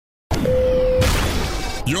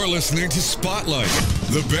You're listening to Spotlight,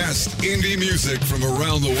 the best indie music from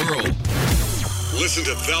around the world. Listen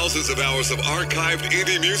to thousands of hours of archived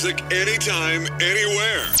indie music anytime,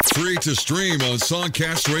 anywhere. Free to stream on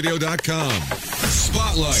songcastradio.com.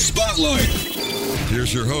 Spotlight.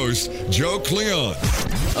 Here's your host, Joe Cleon.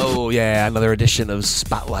 Oh, yeah, another edition of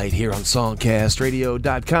Spotlight here on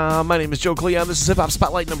songcastradio.com. My name is Joe Cleon. This is Hip Hop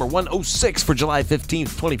Spotlight number 106 for July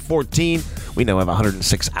 15th, 2014. We now have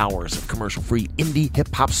 106 hours of commercial-free indie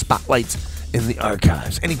hip-hop spotlights in the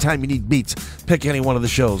archives. Anytime you need beats, pick any one of the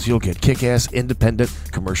shows. You'll get kick-ass, independent,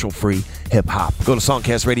 commercial-free hip-hop. Go to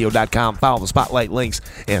songcastradio.com, follow the Spotlight links,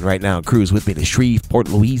 and right now cruise with me to Shreveport,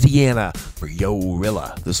 Louisiana for Yo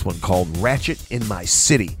Rilla. This one called Ratchet in My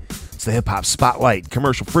City. It's the hip-hop Spotlight,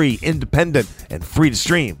 commercial-free, independent, and free to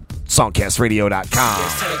stream. Songcastradio.com.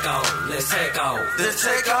 Let's take off, let's take off. Let's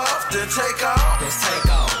take off, let's take off. Let's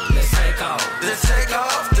take off, let's take off. Let's take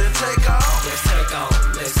off, let's take off. Let's take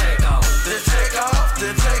off, let's take off.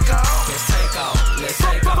 Let's take off, let's take off. Let's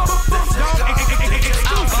take off, let's take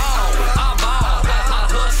off. I ball, I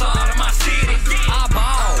hustle out of my city. I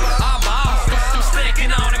ball, I'm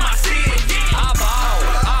stacking out in my city. I ball,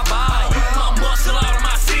 I'm muscle out of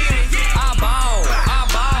my city. I ball,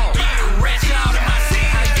 getting ratchet out of my city.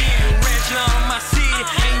 Getting ratchet out of my city.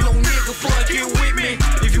 Ain't no nigga fucking with me.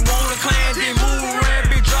 If you want a clan, then move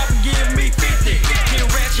around, bitch, drop and give me 50. Getting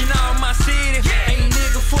ratchet out of my city. Ain't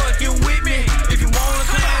nigga fucking with me. If you want a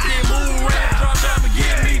clan, then move around, drop and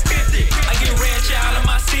give me 50. I get ratchet out of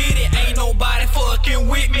my city. Ain't nobody fucking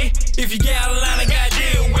with me. If you got a line, I got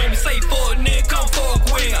deal with me. Say fuck, nigga, come fuck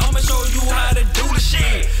with. I'ma show you how to do the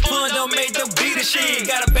shit. Fun don't make them beat the shit.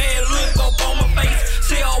 Got a bad look up on my face.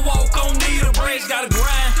 See I walk on, need a brace. Gotta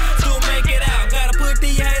grind, still make it out. Gotta put the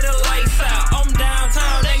hater lights out. I'm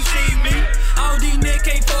downtown, they see me. All these niggas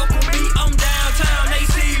can't fuck with me. I'm downtown, they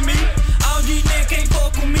see me. All these niggas can't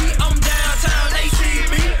fuck with me. I'm downtown, they see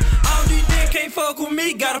me. All these niggas can't fuck with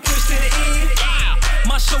me. Gotta push to the end.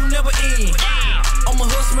 My show never ends. I'ma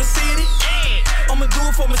hustle my city. I'ma do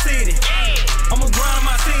it for my city. I'ma grind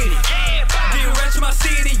my city. Get rich in my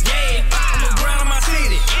city, yeah. I'ma grind my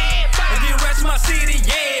city. Get rich in my city,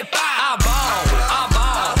 yeah. I ball.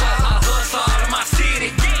 I hustle out of my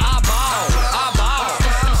city. I ball.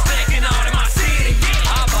 I'm stacking out in my city.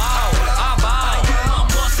 I ball. I'm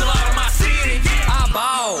muscle out of my city. I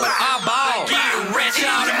ball. Get rich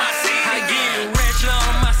out of my city. I get rich out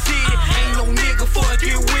of my city. Ain't no nigga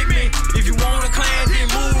fucking with me. If you want a clan, then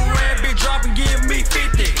move around, bitch, drop and give me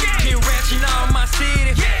 50. Get ratchet out of my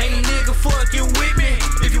city. Ain't nigga fucking with me.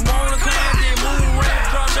 If you want a clan, then move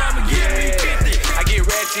around, drop and give me 50. I get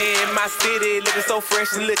ratchet in my city, looking so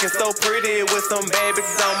fresh and looking so pretty, with some bad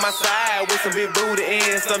bitches on my side, with some big booty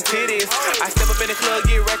and some titties. I step up in the club,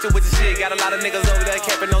 get ratchet with the shit. Got a lot of niggas over there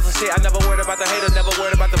capping on some shit. I never worried about the haters, never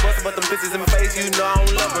worried about the bustin', but them bitches in my face, you know I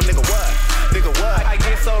don't love them. Nigga what? I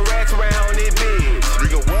get so ratchet around this bitch.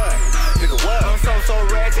 Nigga what? I'm so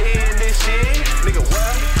ratchet in this shit. Nigga what?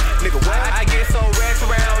 I get so ratchet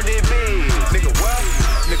around this bitch. Nigga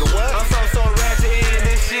what? I'm so ratchet in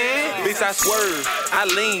this shit. Bitch, I swerve, I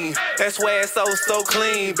lean. That's why it's so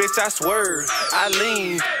clean. Bitch, I swerve, I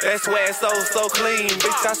lean. That's why it's so clean.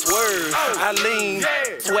 Bitch, I swerve, I lean.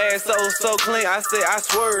 That's why it's so clean. I said I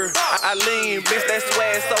swerve, I lean. Bitch, that's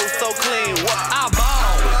why it's so clean. What? I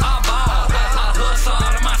ball. I hustle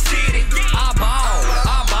out of my city. I ball.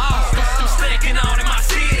 I'm stacking out in my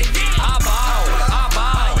city. I ball.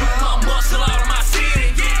 I'm muscle out of my city.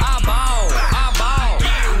 I ball.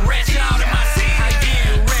 Get ratchet out of my city. I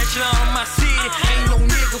get ratchet out of my city. Ain't no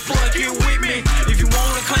nigga fucking with me. If you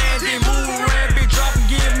want a clan, then move around, bitch, drop and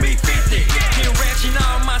give me 50. Get ratchet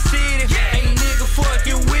out of my city. Ain't nigga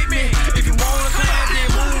fucking with me. If you want a clan, then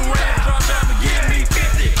move around, drop and give me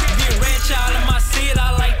 50. Get ratchet out of my city. I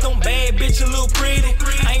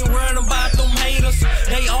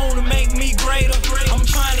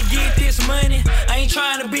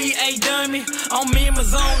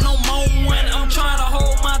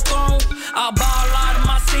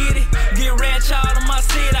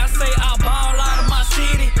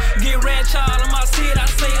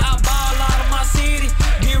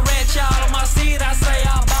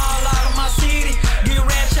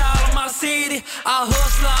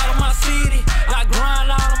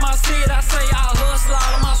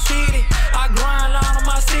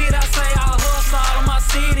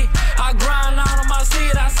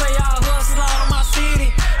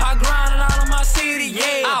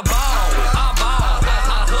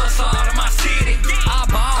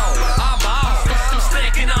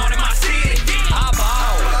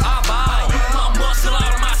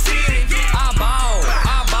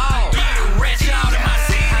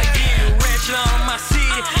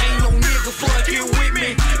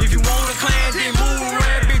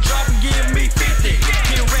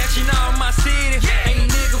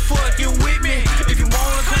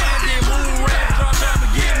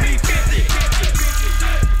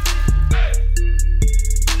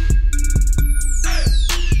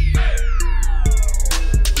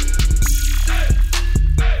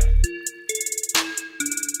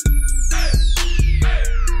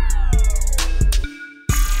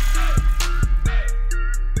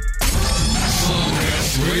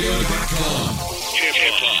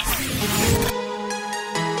Hip-hop.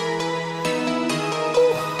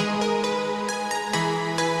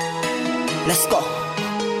 Let's go.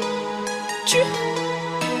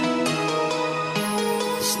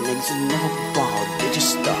 These niggas will never ball, they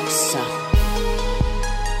just start sound.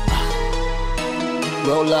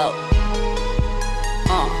 Roll up.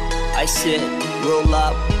 I said, roll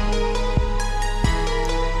up.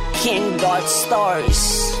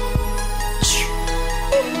 KingDotStarz.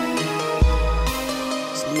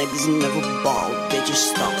 These niggas never ball, they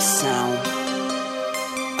just talk sound.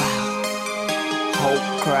 Whole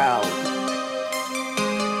crowd,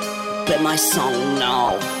 play my song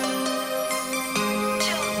now.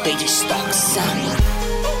 They just talk sound.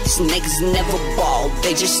 These niggas never ball,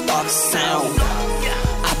 they just talk sound.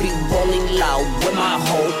 I be rolling loud with my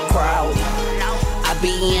whole crowd. I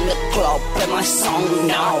be in the club, play my song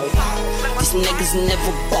now. These niggas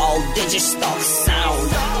never ball, they just talk sound.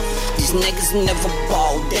 These niggas never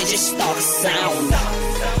ball, they just talk sound.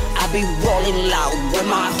 I be rolling loud with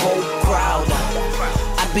my whole crowd.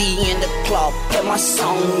 I be in the club, play my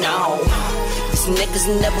song now. These niggas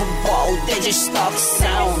never ball, they just talk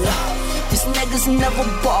sound. These niggas never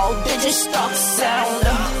ball, they just talk sound.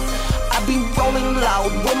 I be rolling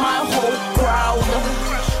loud with my whole crowd.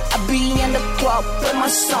 I be in the club, play my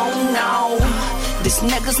song now. These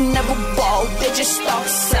niggas never ball, they just talk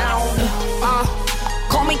sound.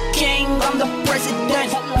 Call me king, I'm the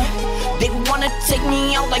president. They wanna take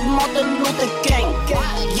me out like Martin Luther King.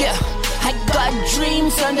 Yeah, I got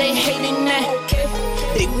dreams and they hating it.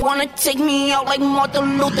 They wanna take me out like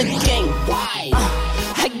Martin Luther King.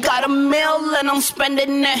 I got a mill and I'm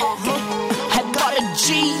spending it. I got a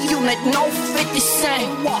G-unit, no 50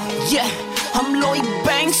 cent. Yeah, I'm Lloyd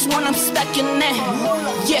Banks when I'm stacking it.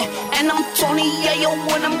 Yeah, and I'm Tony Yayo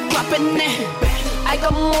when I'm clapping it. I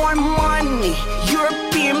got more money,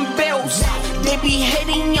 European bills. They be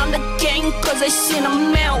hating on the gang cause they seen a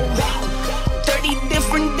mail. 30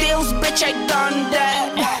 different deals, bitch, I done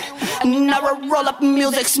that. And never roll up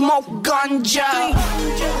music, smoke ganja.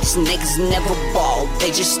 These niggas never ball,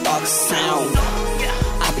 they just talk sound.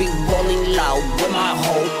 I be rolling loud with my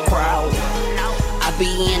whole crowd. I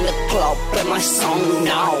be in the club, play my song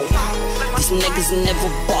now. These niggas never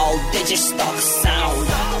ball, they just talk sound.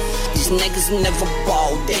 These niggas never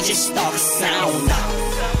ball, they just talk sound.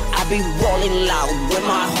 I be rolling loud with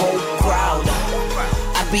my whole crowd.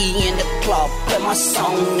 I be in the club, play my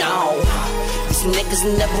song now. These niggas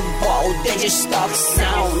never ball, they just talk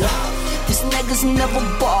sound. These niggas never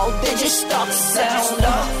ball, they just talk sound.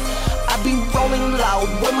 I be rolling loud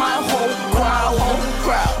with my whole crowd.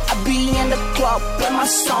 I be in the club, play my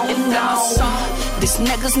song now. These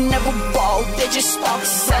niggas never ball, they just talk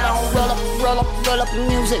sound. Roll up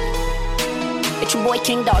music. It's your boy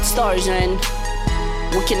KingDotStarz and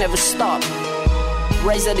we can never stop.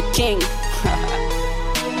 Rise of the king.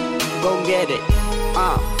 Go get it.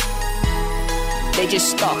 They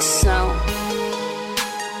just talk sound.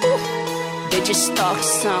 They just talk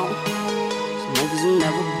sound. These niggas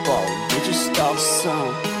never ball. They just talk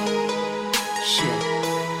sound. Shit.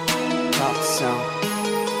 Talk sound.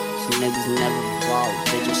 These niggas never ball.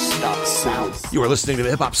 They just talk sound. You are listening to the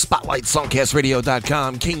Hip Hop Spotlight,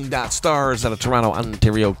 SongcastRadio.com. KingDotStarz out of Toronto,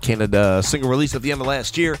 Ontario, Canada. Single released at the end of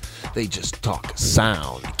last year. They just talk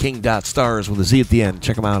sound. KingDotStarz with a Z at the end.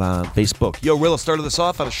 Check them out on Facebook. Yo, Rilla started this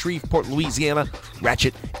off out of Shreveport, Louisiana.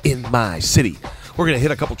 Ratchet in my city. We're going to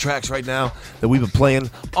hit a couple tracks right now that we've been playing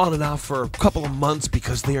on and off for a couple of months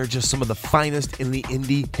because they are just some of the finest in the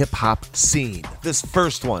indie hip-hop scene. This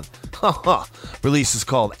first one, release is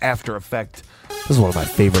called After Effect. This is one of my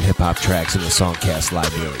favorite hip-hop tracks in the Songcast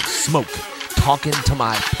library. Smoke, Talking to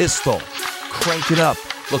My Pistol. Crank it up.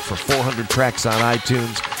 Look for 400 tracks on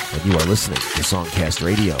iTunes, and you are listening to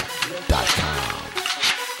SongcastRadio.com.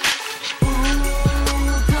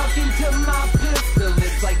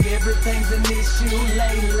 Everything's an issue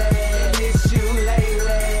lately,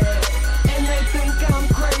 and they think I'm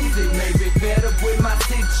crazy, maybe fed up with my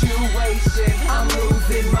situation, I'm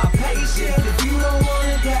losing my patience, if you don't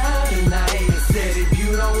wanna die tonight, I said if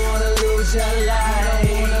you don't wanna lose your life,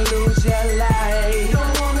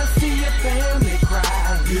 don't wanna see your family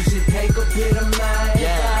cry, you should take a bit of my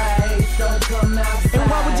advice, don't come outside.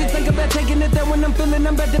 And why would you think about taking it there when I'm feeling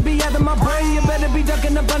I'm about to be out of my brain? You better be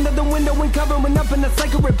ducking up under the window and covering up in a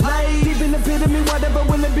sacred place. Even epitome, whatever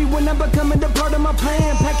will it be when I'm becoming a part of my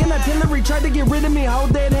plan? Packing artillery, try to get rid of me,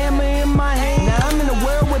 hold that hammer in my hand. Now I'm in a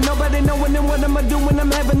world with nobody knowing and what I'ma do when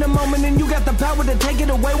I'm having a moment. And you got the power to take it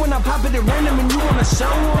away when I pop it at random and you wanna show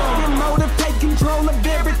up. Get motive, take control of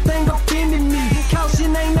everything offending me.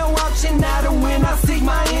 Caution ain't no option, now to win I seek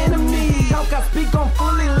my enemy. Talk I speak on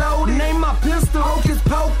fully loaded. Name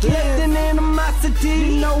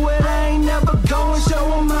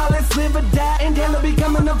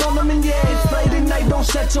coming, yeah. It's late at night, don't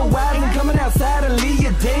shut your eyes. I'm coming outside and leave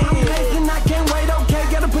you dead. I'm pacing, I can't wait, okay.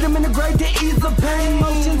 Gotta put him in the grave to ease the pain.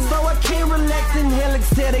 Motion so I can't relax, inhale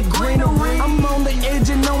ecstatic greenery. I'm on the edge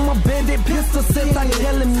and on my bed, that pistol says I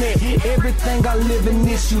tell him that everything I live in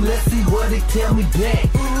issue. Let's see what it tell me back.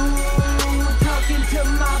 Talking to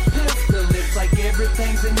my pistol, it's like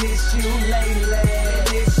everything's an issue lately.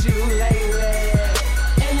 Issue lately.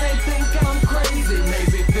 And they think I'm crazy,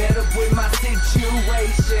 maybe better with my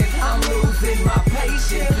situation. I'm losing my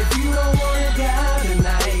patience. If you don't wanna die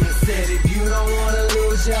tonight, I said if you don't wanna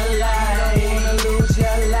lose your life,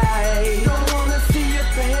 don't wanna see your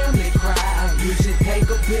family cry, you should take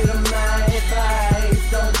a bit of my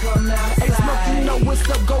advice. Don't come outside. Hey, Smoke, you know what's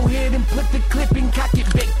up, go ahead and put the clip in, cock it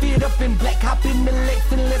back, fit up in black, hop in the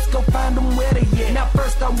Lex and let's go find them where they at. Now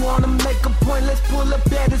first I wanna make a point, let's pull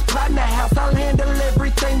up at his partner house. I'll handle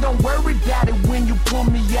everything, don't worry about it when you pull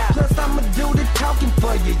me out. Plus I'ma do the talking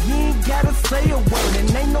for you, you ain't gotta say a word.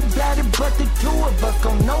 And ain't nobody but the two of us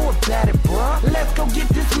gon' know about it, bruh. Let's go get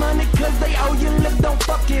this money cause they owe you, look, don't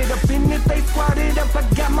fuck it up. And if they squat it up, I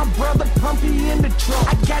got my brother Pumpy in the trunk.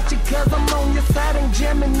 I got you cause I'm on your side and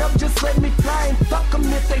jamming up, just let me fly and fuck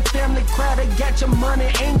them if they family cry. They got your money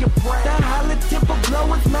and your pride. That holla tip will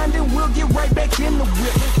blow his mind and we'll get right back in the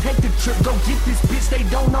whip. Take the trip, go get this bitch, they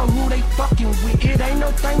don't know who they fucking with. It ain't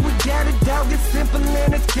no thing, we got it, dog, it's simple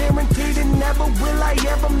and it's guaranteed. And never will I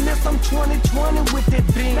ever miss, I'm 2020 with it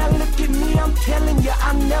beam. Now look at me, I'm telling you,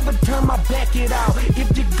 I never turn my back at all.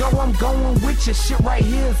 If you go, I'm going with you, shit right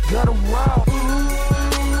here is gutter raw.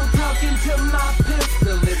 Talking to my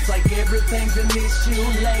pistol, it's like everything's an issue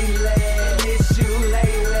lately.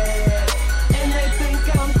 And they think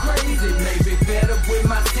I'm crazy, maybe better with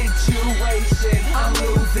my situation. I'm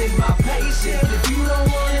losing my patience. If you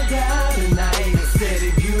don't wanna die tonight, I said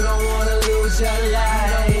if you don't wanna lose your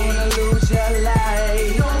life,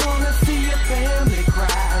 don't wanna see your family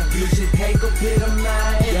cry, you should take a bit of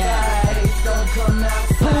my advice. Don't come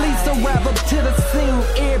outside. Police arrive up to the scene,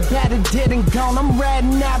 everybody dead and gone. I'm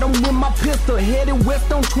riding out, I'm with my pistol, headed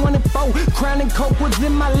west on 24. Crown and coke was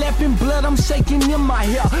in my lap and blood, I'm shaking in my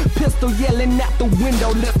hair. Pistol yelling out the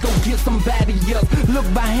window, let's go get somebody else. Look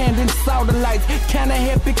behind and saw the lights, kinda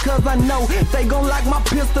happy cause I know they gon' lock my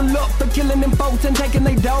pistol up for killing them folks and taking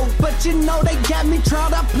they dough. But you know they got me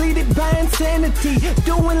tried, I pleaded by insanity.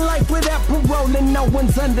 Doing life without parole and no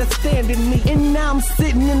one's understanding me. And now I'm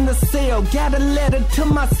sitting in the cell, got a letter to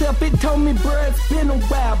myself, it told me bruh it's been a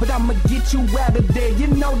while, but I'ma get you out of there. You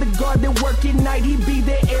know the guard that work at night, he be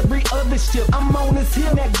there every other shift. I'm on his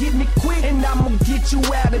hill, now get me quick and I'ma get you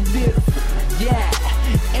out of this. Yeah,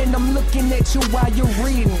 and I'm looking at you while you're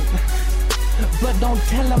reading, but don't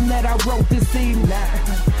tell him that I wrote this evening.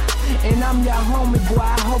 And I'm your homie, boy,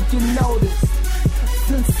 I hope you notice.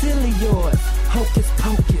 Sincerely yours, Hocus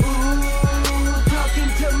Pocus.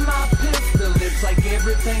 Talking to my pistol, it's like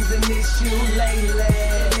everything's an issue lately.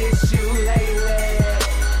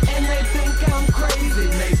 And they think I'm crazy,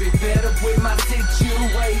 maybe better with my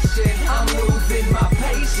situation. I'm losing my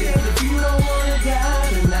patience. If you don't wanna die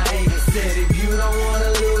tonight, I said if you don't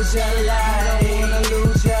wanna lose your life,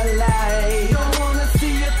 don't wanna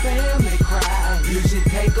see your family cry, you should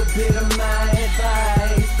take a bit of my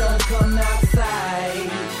advice. Don't come outside.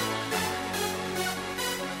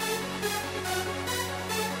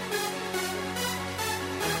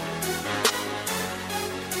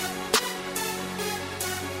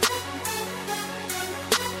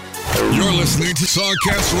 You're listening to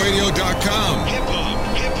SongcastRadio.com.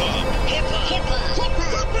 Hip-hop, hip-hop, hip-hop, hip-hop,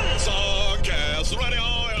 hip-hop. Songcast Radio,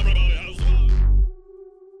 everybody has fun.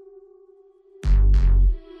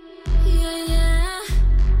 Yeah, yeah.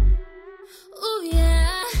 Ooh,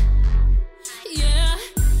 yeah. Yeah.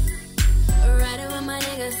 Riding with my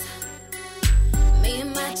niggas. Me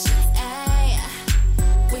and my chicks, ayy.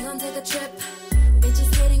 We gon' take a trip.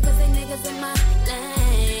 Bitches hating cause they niggas in my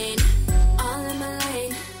lane. All in my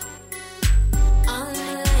lane. All in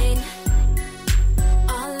my lane.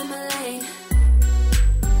 All in my lane.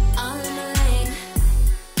 All in my lane.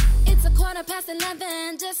 It's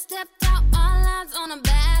 11:15, just stepped out, all eyes on a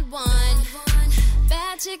bad one.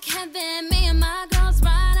 Bad chick heaven, me and my girls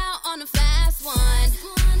ride out on a fast one.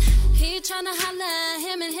 He tryna holla,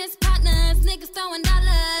 him and his partners, niggas throwing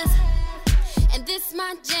dollars. And this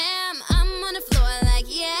my jam, I'm on the floor like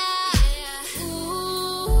yeah.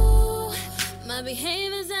 Ooh, my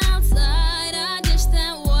behavior's outside, I dish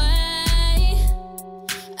that way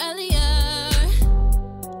earlier.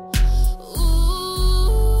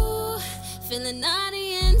 Ooh, feeling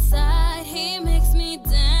naughty inside, he makes me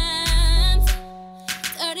dance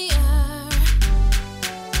dirtier.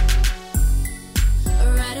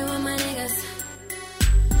 Riding with my niggas,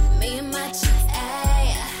 me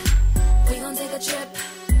take a trip.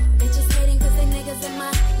 Bitches hating cause they niggas in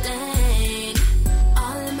my lane.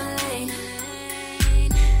 All in my lane.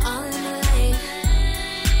 All in my lane.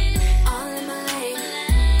 All in my lane.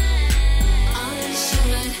 All in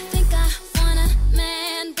my lane. Think I want a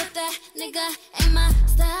man, but that nigga ain't my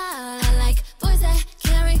style. I like boys that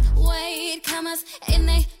carry weight, commas in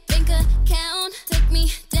they bank account. Take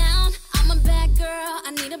me down, I'm a bad girl,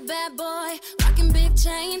 I need a bad boy. Rocking big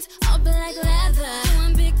chains, all black leather.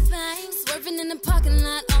 Doing big things, swerving in the parking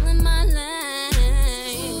lot, all in my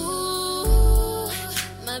lane. Ooh,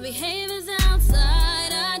 my behavior's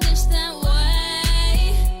outside, I dish that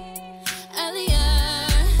way earlier.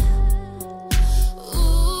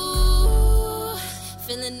 Ooh,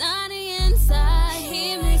 feeling naughty inside,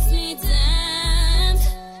 he makes me dance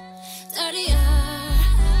dirtier.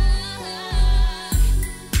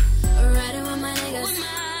 Riding with my niggas,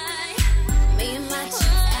 me and my chicks,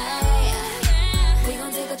 ayy. We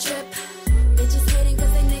gon' take a trip. Bitches hating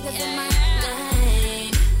cause they niggas in my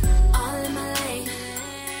lane. All in my lane.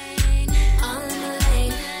 All in my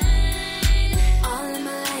lane. All in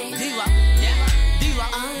my lane.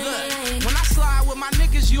 D-Rock, look. When I slide with my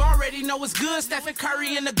niggas, you already know it's good. Stephen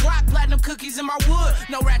Curry in the Glock, platinum cookies in my wood.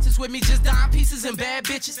 No ratchets with me, just dime pieces and bad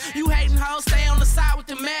bitches. You hating hoes, stay on the side with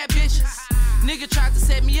the mad bitches. Nigga tried to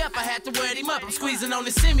set me up, I had to wet him up. I'm squeezing on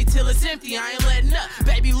the semi till it's empty, I ain't letting up.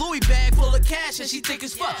 Baby Louis bag full of cash and she thick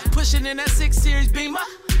as fuck. Pushing in that 6 Series Beamer.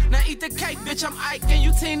 Now eat the cake, bitch, I'm Ike and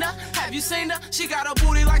you Tina. Have you seen her? She got a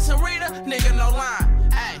booty like Sarita. Nigga, no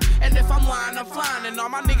line. Ay, and if I'm lying, I'm flying. And all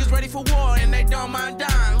my niggas ready for war and they don't mind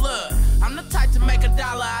dying. Look, I'm the type to make $1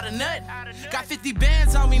 out of nothing. Got 50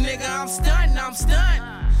 bands on me, nigga, I'm stunned.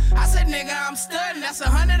 I said, nigga, I'm stunned. That's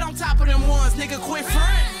 100 on top of them ones, nigga, quit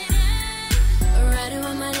frontin'. Riding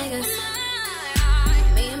with my niggas,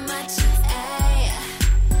 me and my chicks, ayy.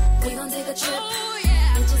 We gon' take a trip.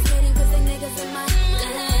 Bitches hating cause they niggas in my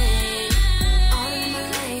lane. All in my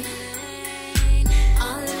lane.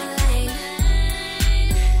 All in my lane.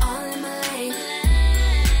 All in my lane.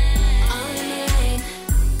 All in my lane.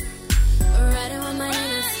 Riding with my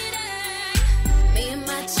niggas, me and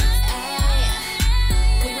my chicks, ayy.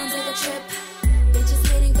 We gon' take a trip. Bitches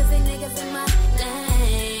hating cause they niggas in my lane.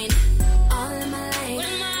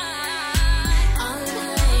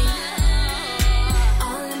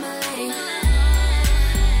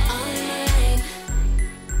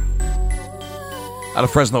 Out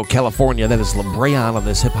of Fresno, California, that is LeBreon on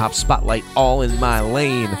this hip-hop spotlight, All in My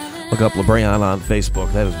Lane. Look up LeBreon on Facebook.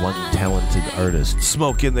 That is one talented artist.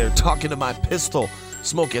 Smoke in there, Talking to My Pistol.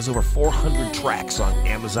 Smoke has over 400 tracks on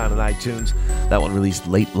Amazon and iTunes. That one released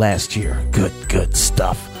late last year. Good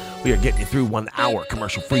stuff. We are getting you through 1 hour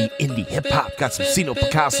commercial-free indie hip-hop. Got some Sino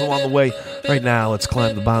Picasso on the way. Right now, let's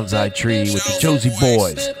climb the bonsai tree with the Josie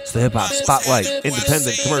Bois. It's the hip-hop spotlight,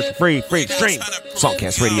 independent, commercial-free, free stream.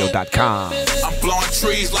 Songcastradio.com. I'm blowing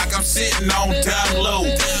trees like I'm sitting on down low.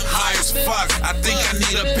 High as fuck, I think I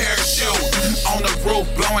need a parachute. On the roof,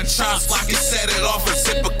 blowing chops like it set it off. A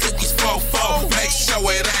sip of cookies, 4-4. Make sure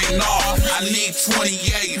it ain't off. I need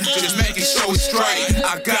 28, just making sure it's straight.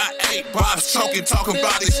 I got 8 bobs choking, talking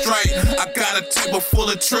about it straight. I got a table full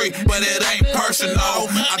of tree, but it ain't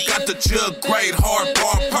personal. I got the jug grade, hard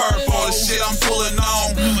bar purple. The shit I'm pulling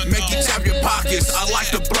on, make you tap your pockets. I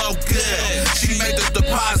like to blow good. She made the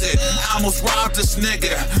deposit. I almost robbed this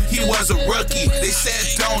nigga. He was a rookie. They said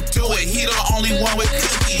don't do it. He the only one with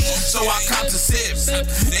cookies. So I copped a sip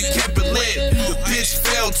and kept it lit. The bitch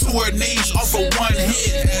fell to her knees off of one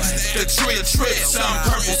hit. The tree a trip, some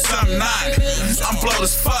purple, some not. I'm blowed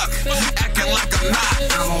as fuck, acting like I'm not.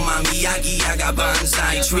 I'm on my Miyagi, I got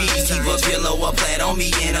bonsai trees. Keep a pillow, a plat on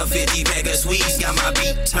me, and a 50 pack of sweets. Got my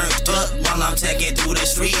beat turned up while I'm tacking through the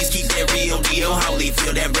streets. Keep that real deal, holy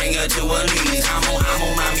feel that bring her to her knees. I'm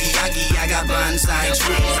on my Miyagi, I got bonsai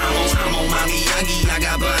trees. I'm on my Miyagi, I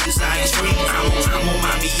got bonsai trees. I'm on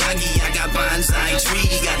my Miyagi, I got bonsai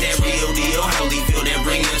trees. Got that real deal, holy feel that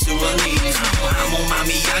bring her to her knees. I'm on my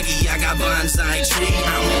Miyagi, I got bonsai trees.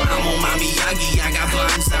 I'm on my Miyagi, I got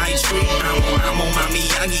bonsai trees. I'm on my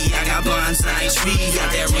Miyagi, I got bonsai trees.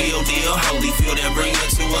 Got that real deal, holy feel that bring her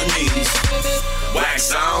to her knees.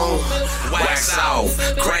 Wax on, wax off.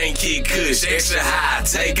 Crane kick kush, extra high,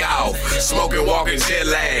 take off. Smoking, walking, jet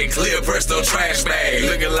lag. Clear Presto trash bag.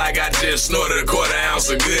 Looking like I just snorted a 1/4 ounce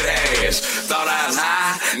of good hash. Thought I was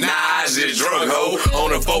high, nah, I was just drunk, ho.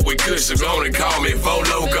 On the folk with kush, gonna call me Fo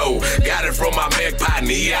Loco. Got it from my Mac partner,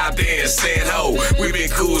 he out there in San Ho. We been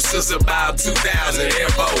cool since about 2008.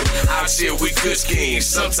 info. Out here we good skins.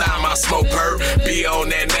 Sometime I smoke perp. Be on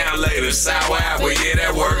that now later. Sour apple, yeah,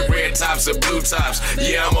 that work. Red tops and blue tops.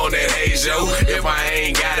 Yeah, I'm on that haze, yo. If I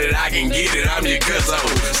ain't got it, I can get it. I'm your cuzzo.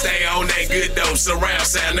 Stay on that good dope. Surround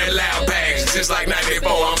sound, that loud bags. Just like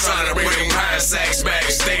 94, I'm trying to bring them pine sacks back.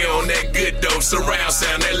 Stay on that good dope. Surround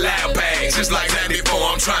sound, that loud bags. Just like 94,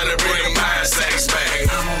 I'm trying to bring them pine sacks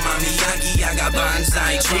back. I'm on my Miyagi, I got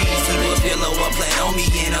bonsai trees. Keep a pillow up flat on me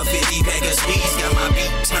and a 50 pack of squeeze. Got my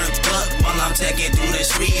beat turned up while I'm tagging through the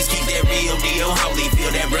streets. Keep that real deal, holy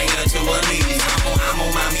feel that bring her to her knees. I'm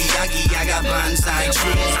on my Miyagi, I got bonsai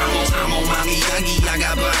trees. I'm on my Miyagi, I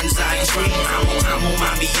got bonsai trees. I'm on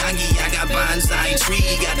my Miyagi, I got bonsai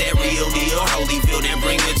tree. Got that real deal, holy feel that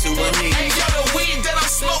bring her to her knees. Hey, yo, the weed that I'm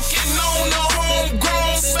smoking on the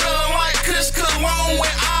homegrown, smelling like Kush Cologne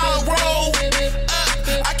when I roll.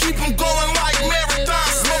 I keep them going like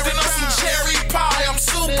marathons, smoking on some cherry pie. I'm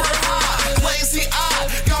super high, lazy eye,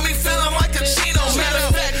 got me feeling like a Chino. Matter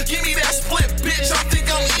of fact, give me that split, bitch. I think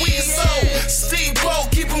I'm Weasel. Steve Bo,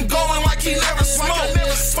 keep him going like he never smoked.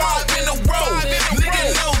 5 in a row,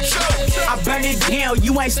 nigga, no joke. I burn it down,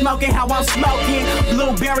 you ain't smoking how I'm smoking.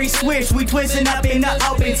 Blueberry switch, we twisting up in the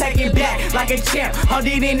open. Take it back like a champ, hold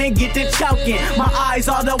it in and get to choking. My eyes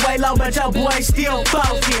all the way low, but your boy still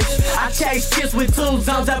focused. I chase kids with 2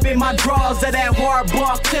 zones up in my drawers of that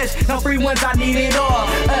hardball kush. No free ones, I need it all.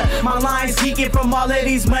 My lines geeking from all of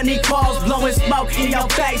these money calls. Blowing smoke in your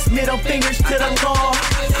face, middle fingers to the law.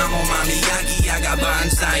 I'm on my Miyagi, I got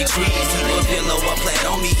bonsai trees. Keep a pillow up flat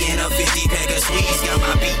on me and a 50 pack of squeeze. Got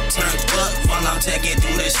my beat turned up while I'm tagging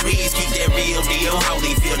through the streets. Keep that real deal,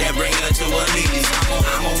 holy feel that bring her to her knees.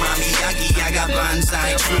 I'm on my Miyagi, I got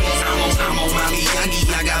bonsai trees. I'm on my Miyagi,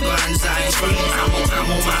 I got bonsai trees. I'm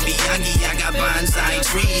on my Miyagi, I got bonsai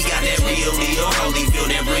trees. Got that real deal, holy feel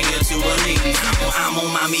that bring her to her knees. I'm on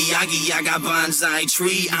my Miyagi, I got bonsai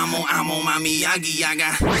tree. I'm on my Miyagi, I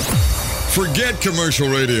got. Forget commercial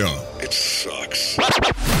radio. It sucks.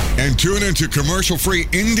 And tune into commercial-free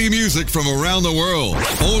indie music from around the world.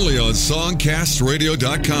 Only on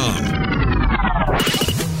songcastradio.com.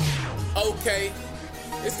 Okay,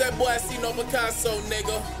 it's that boy Picasso,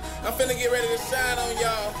 nigga. I'm finna get ready to shine on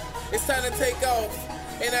y'all. It's time to take off.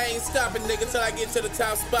 And I ain't stopping, nigga, till I get to the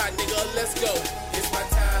top spot, nigga. Let's go. It's my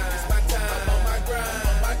time. It's my time. I'm on my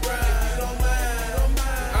grind. If you don't mind,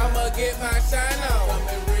 I'ma get my shine on.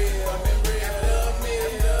 Coming real. Love me.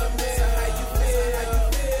 So how you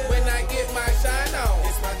feel? When I get my shine on.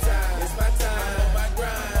 It's my time. I'm on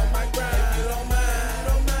my grind. If you don't mind,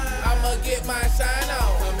 I'ma get my shine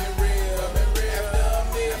on. Coming real.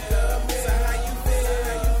 Love me. So how you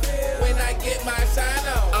feel? When I get my shine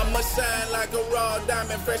on. I'ma shine like a raw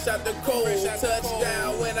diamond, fresh out the cold.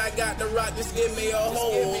 Touchdown when I got the rock, just give me a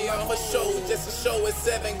hold. I'm for show, just a show at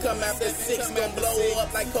 7, come after 6. Gon' blow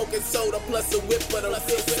up like Coke and soda, plus a whip for the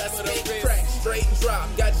fist. I spit crack, straight drop,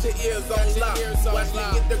 got your ears on lock. Watch me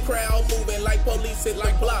get the crowd moving like police hit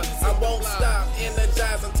the block. I won't stop,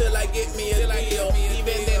 energize until I get me a deal.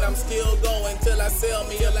 Even then I'm still going till I sell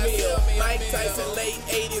me a meal. Mike Tyson, late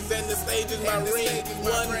 80s, and the stage is my ring.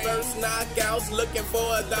 1 verse knockouts, looking for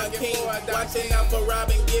a Don King. Watching out for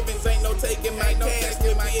Robin Givens, ain't no taking my cash.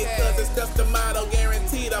 With me, cause it's custom motto,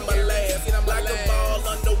 guaranteed I'ma last. Like a ball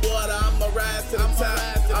underwater, I'ma rise to the top.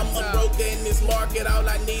 I'm a broker in this market, all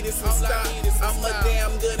I need is some stock. I'm a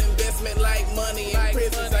damn good investment like money in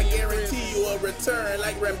prisons. I guarantee you a return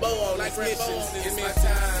like Rambo on these missions. It's my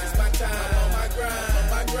time, I'm on my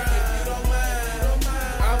grind. If you don't mind,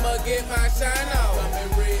 I'ma get my shine on.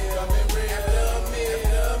 Coming real, love me.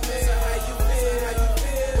 So how you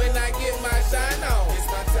feel? When I get my shine on. It's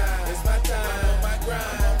my time, I'm on my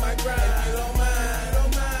grind. If you don't mind,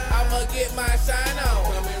 I'ma get my shine on.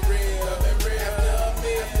 Coming real, love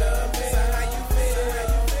me. So how you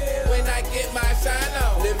feel? When I get my shine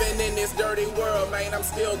on. Living in this dirty world, man, I'm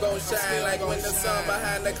still gon' shine. Like when the sun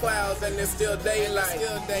behind the clouds and it's still daylight. You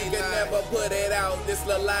can never put it out, this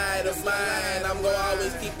little light of mine. I'm gon'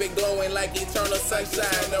 always keep it glowing like eternal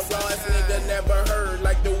sunshine. The rawest nigga never heard,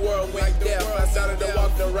 like the world went deaf. I started to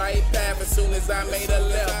walk the right path as soon as I made a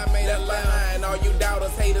left. Left behind, all you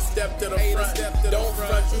doubters, haters, step to the front. Don't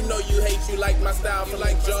front, you know you hate you like my style for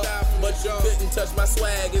like jump. But you couldn't touch my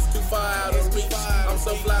swag, it's too far out of reach. I'm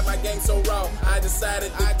so fly, my game so raw, I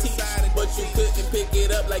decided to teach. But you couldn't pick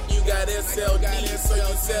it up like you got SLD. So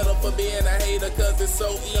you settle for being a hater cause it's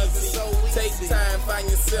so easy. Take time, find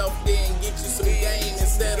yourself, then get you some game.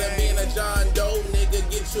 Instead of being a John Doe, nigga,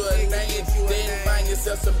 get you a name. Then find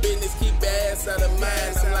yourself some business, keep your ass out of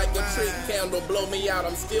mind. I'm like a trick candle, blow me out,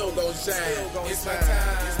 I'm still gon' shine. It's my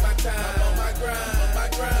time, I'm on my grind.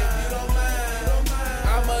 If you don't mind,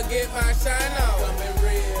 I'ma get my shine on.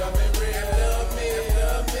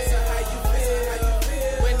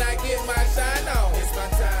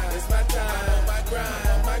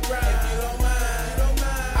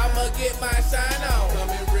 my shine on.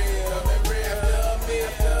 Coming real, after me.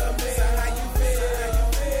 So how you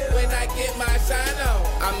feel when I get my shine on?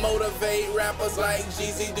 I motivate rappers like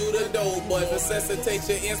Jeezy do the dope boy. Necessitate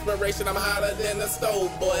your inspiration, I'm hotter than the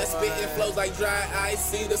stove boy. Spitting flows like dry ice,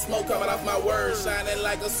 see the smoke coming off my words. Shining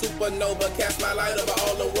like a supernova, cast my light over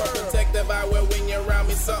all the world. Protective eyewear when you're around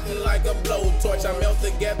me, something like a blowtorch. I melt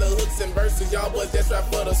together hooks and verses, y'all boys just rap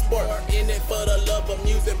for the sport. In it for the love of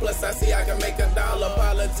music, plus I see I can make $1.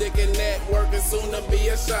 Politicking, networking, soon to be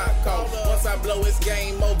a shot call. Once I blow, it's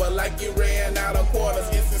game over, like you ran out of quarters.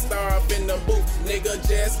 Instant star up in the booth, nigga,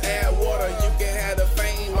 just add water. You can have the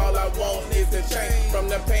fame, all I want is the change. From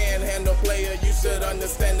the panhandle player, you should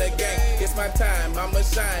understand the game. It's my time, I'ma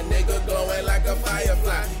shine, nigga, glowing like a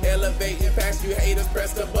firefly. Elevating past you haters,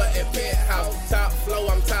 press the button, penthouse. Top flow,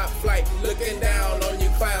 I'm top flight, looking down on you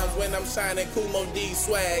clowns. When I'm shining, Kumo D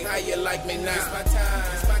swag, how you like me now? It's my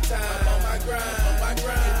time, I'm on my grind, If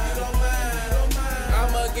you don't mind,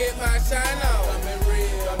 I'ma get my shine on. Coming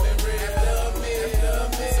real, after me.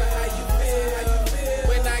 So how you feel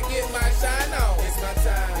when I get my shine on? It's my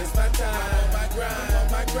time, I'm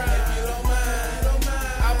on my grind, if you don't mind,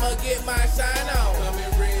 I'ma get my shine on.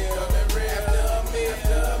 Coming real, after me.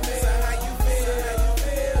 So how you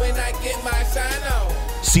feel when I get my shine on?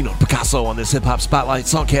 C-Note Picasso on this Hip Hop Spotlight,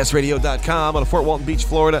 songcastradio.com out of Fort Walton Beach,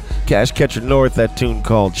 Florida. Cash Catcher North, that tune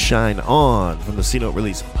called Shine On from the C-Note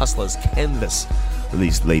release Hustler's Canvas,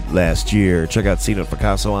 released late last year. Check out C-Note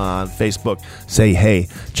Picasso on Facebook. Say hey.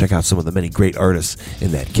 Check out some of the many great artists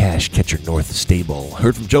in that Cash Catcher North stable.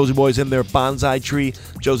 Heard from Josie Boys in their Bonsai Tree.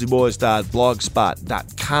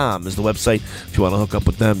 JosieBoys.blogspot.com is the website. If you want to hook up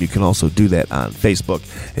with them, you can also do that on Facebook.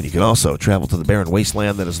 And you can also travel to the barren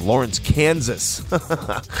wasteland that is Lawrence, Kansas.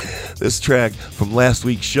 This track from last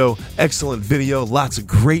week's show, excellent video, lots of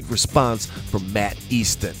great response from Matt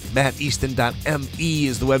Easton. MattEaston.me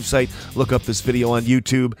is the website. Look up this video on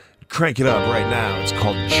YouTube. Crank it up right now. It's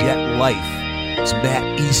called Jet Life. It's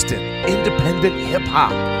Matt Easton. Independent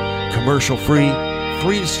hip-hop. Commercial free.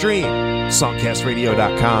 Free to stream.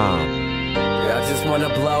 Songcastradio.com. I just wanna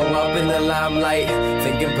blow up in the limelight.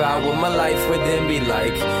 Thinking about what my life would then be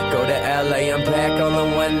like. Go to LA, I'm back on the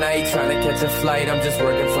one night. Trying to catch a flight, I'm just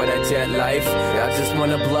working for that jet life. I just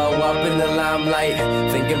wanna blow up in the limelight.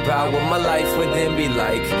 Thinking about what my life would then be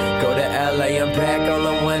like. Go to LA, I'm back on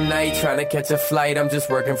the one night. Trying to catch a flight, I'm just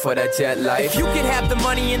working for that jet life. If you could have the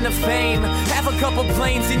money and the fame, have a couple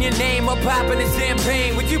planes in your name, or popping a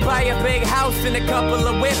champagne, would you buy a big house and a couple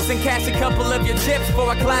of whips and cash a couple of your chips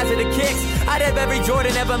for a closet of kicks? I'd have every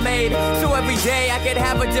Jordan ever made, so every day I could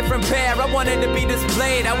have a different pair. I wanted to be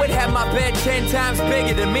displayed. I would have my bed 10 times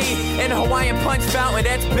bigger than me, and a Hawaiian punch fountain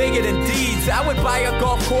that's bigger than Deeds. I would buy a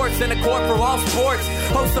golf course and a court for all sports.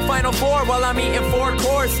 Host the Final Four while I'm eating 4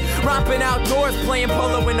 course. Romping outdoors, playing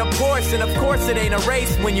polo in a Porsche. And of course it ain't a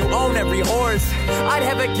race when you own every horse. I'd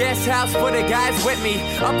have a guest house for the guys with me,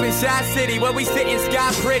 up in Shy City where we sit in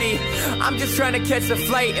sky pretty. I'm just trying to catch a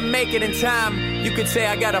flight and make it in time. You could say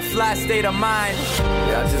I got a fly state of mind.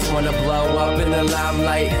 Yeah, I just wanna blow up in the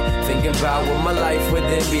limelight. Thinking about what my life would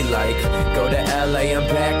then be like. Go to LA, I'm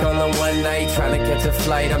back on the one night. Trying to catch a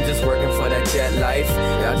flight, I'm just working for that jet life.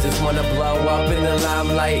 Yeah, I just wanna blow up in the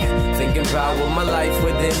limelight. Thinking about what my life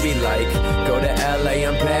would then be like. Go to LA,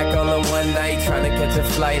 I'm back on the one night. Trying to catch a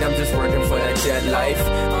flight, I'm just working for that jet life.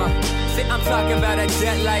 See, I'm talking about a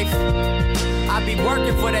jet life. I be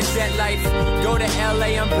working for that jet life. Go to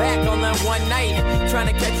LA, I'm back on that one night. Trying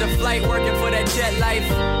to catch a flight, working for that jet life.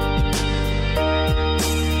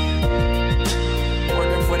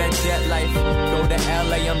 Working for that jet life. Go to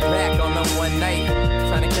LA, I'm back on the one night.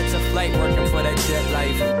 Trying to catch a flight, working for that jet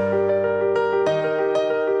life.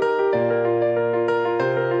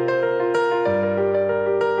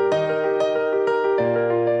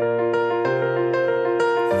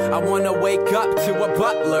 I wanna wake up to a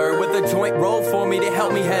butler with a joint roll for me to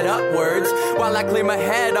help me head upwards. While I clear my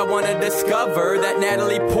head, I wanna discover that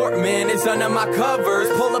Natalie Portman is under my covers.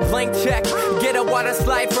 Pull a blank check, get a water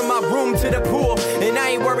slide from my room to the pool. And I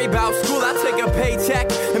ain't worried about school, I'll take a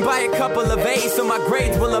paycheck and buy a couple of A's so my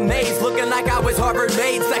grades will amaze. Looking like I was Harvard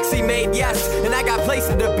made, sexy made, yes. And I got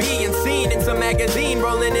places to be and seen in some magazine,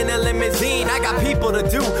 rolling in a limousine. I got people to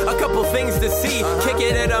do, a couple things to see. Kick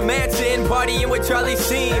it at a mansion, partying with Charlie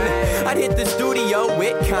Sheen. I'd hit the studio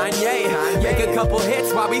with Kanye. Make a couple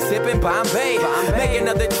hits while we sippin' Bombay. Make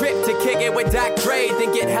another trip to kick it with Dre.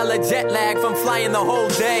 Then get hella jet lag from flying the whole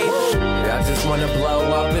day. Yeah, I just wanna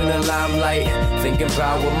blow up in the limelight. Thinking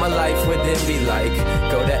about what my life would then be like.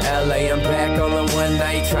 Go to LA, I'm back on the one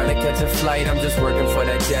night, trying to catch a flight, I'm just working for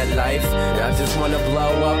that jet life. I just wanna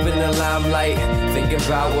blow up in the limelight, thinking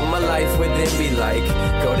about what my life would then be like.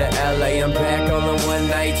 Go to LA, I'm back on the one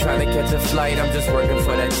night, trying to catch a flight, I'm just working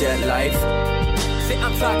for that jet life. See,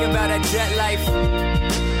 I'm talking about that jet life.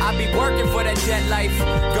 I be working for that jet life.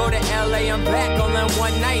 Go to LA, I'm back on that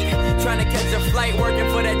one night, trying to catch a flight, working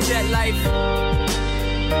for that jet life.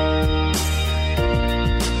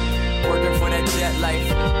 Working for that jet life.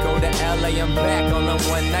 Go to LA, I'm back on the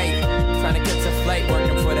one night, trying to catch a flight,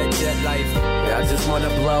 working for that jet life. Yeah, I just wanna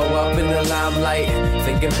blow up in the limelight,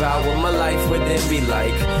 thinking about what my life would then be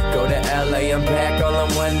like. Go to LA, I'm back on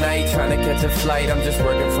the one night, trying to catch a flight, I'm just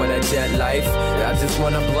working for that jet life. Yeah, I just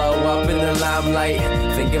wanna blow up in the limelight,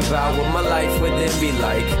 thinking about what my life would then be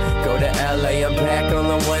like. Go to LA, I'm back on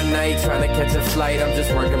the one night, trying to catch a flight, I'm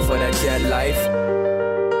just working for that jet life.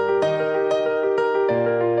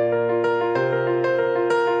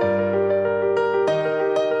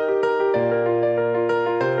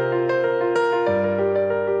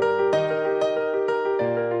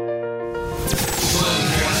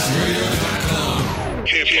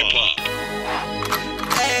 Hip-hop.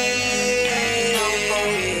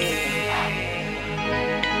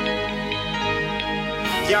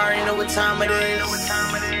 Y'all already know what time it is.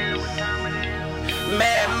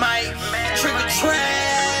 Mad Mike, Trigger Trance.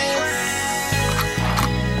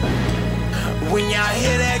 When y'all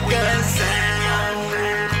hear that gun sound,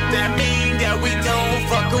 that mean that we don't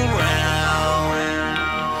fuck around.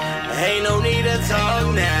 Ain't no need to talk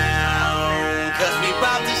now, cause we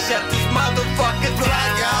bout to shut these motherfuckers down.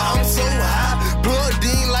 I'm so high, plugged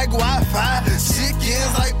in like Wi-Fi,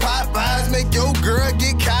 chickens like Popeyes, make your girl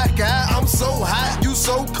get cockeyed. I'm so hot, you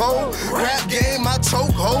so cold. Rap game, my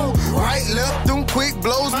chokehold. Right, left, them quick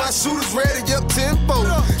blows. My shooters ready up tempo.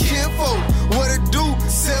 Kinfo, what it do?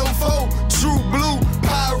 7-4, True Blue,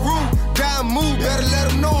 Pyru, Dime Move. Better let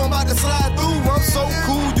them know I'm about to slide through. I'm so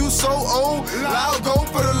cool, you so old. Loud go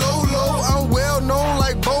for the low. I'm well known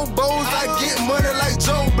like Bobos. I get money like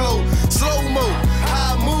Joe Blow. Slow mo,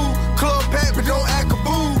 high move, club pack, but don't act a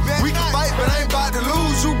boo. We can fight, but I ain't about to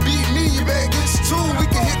lose. You beat me, you better get your two. We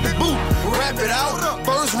can hit the boot, rap it out.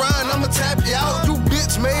 First round, I'ma tap you out. You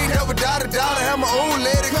bitch made, never doubt a doubt. I have my own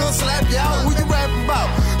lady, come slap you out. Who you rapping about?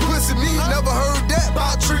 Pussy me, never heard that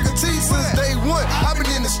about Trigger T since day one. I been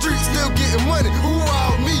in the streets, still getting money. Who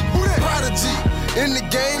out me? Prodigy. In the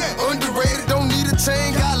game, underrated, don't need a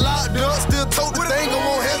chain. Got locked up, still tote the thing. I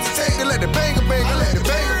won't hesitate to let the banger bang, I let the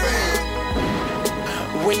banger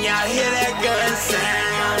bang. When y'all hear that gun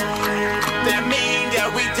sound, that mean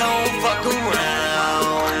that we don't fuck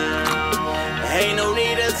around. Ain't no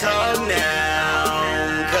need to talk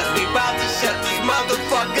now, cause we bout to shut these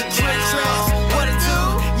motherfuckers down. What it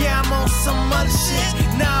do? Yeah, I'm on some other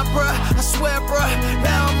shit. Nah, bruh, I swear, bruh,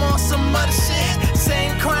 now I'm on some other shit.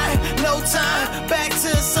 Same crime, no time, back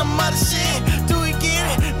to some other shit. Do we get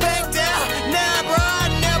it? Back down? Nah, bruh, I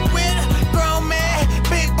never win. Grown man,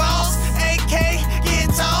 big boss, AK, get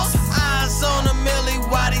tossed. Eyes on a milli,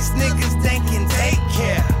 why these niggas thinking they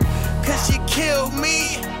care? Cause you killed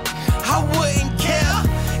me, I wouldn't care.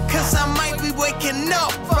 Cause I might be waking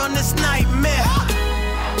up from this nightmare.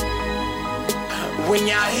 When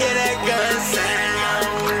y'all hear that gun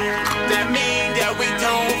sound, that mean that we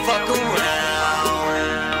don't fuck around.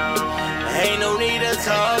 Ain't no need to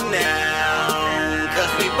talk now,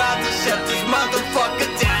 cause we bout to shut these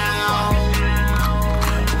motherfuckers down.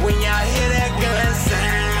 When y'all hear that gun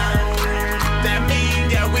sound, that mean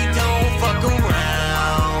that we don't fuck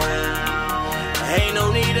around. Ain't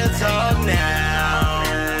no need to talk now,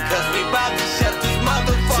 cause we bout to shut these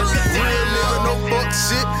motherfuckers down. Real nigga, no fuck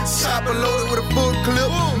shit. Chopper loaded with a full clip.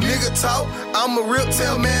 Nigga talk, I'm a rip.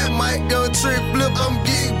 Tell man Mike done trick flip. I'm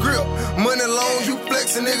getting grip. Money long, you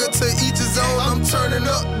flexin' nigga to each his own. I'm turning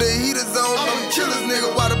up, the heater's on. I'm killers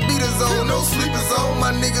nigga while the beaters on. No sleepers on,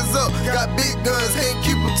 my niggas up. Got big guns, can't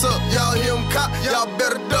keep them tough. Y'all hear them cop, y'all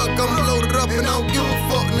better duck. I'm loaded up and I don't give a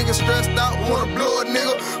fuck. Nigga stressed out, wanna blow a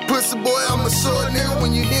nigga. Pussy boy, I'm a short nigga.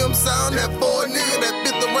 When you hear him sound, that 4 nigga, that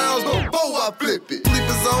 50 rounds before I flip it.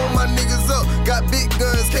 Sleepers on, my niggas up. Got big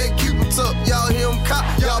guns, can't keep them tough. Y'all hear them cop,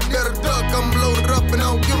 y'all better duck. I'm loaded up and I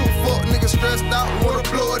don't give a fuck. Nigga stressed out, wanna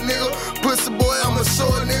blow a nigga. Pussy boy, I'm a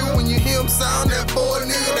short nigga. When you hear him sound, that 4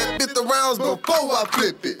 nigga, that 50 rounds before I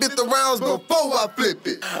flip it. 50 rounds before I flip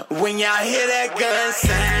it. When y'all hear that gun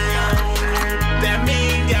sound, that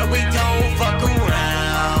mean that we don't fuck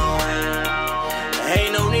around.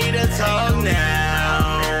 Ain't no need to talk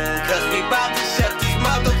now, cause we bout to shut these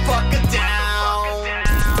motherfuckers down.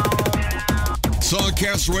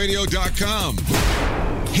 Songcastradio.com.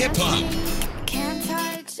 Hip-hop. Can't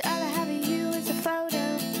touch, all I have of you is a photo.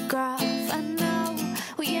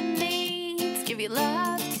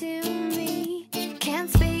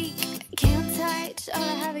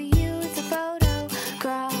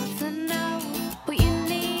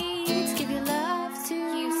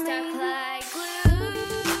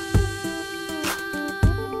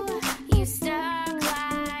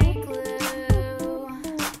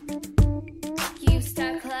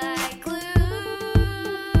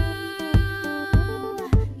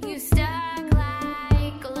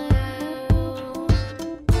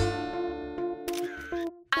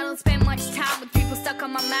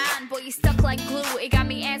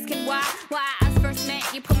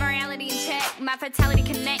 fatality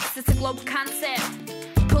connects, it's a global concept.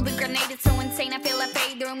 Pull the grenade, it's so insane, I feel I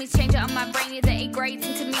fade. The room is changing on my brain, it's 8 grades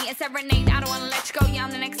into me, a serenade. I don't wanna let you go, you're on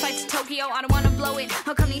the next flight to Tokyo. I don't wanna blow it,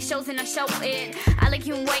 how come these shows and I show it? I like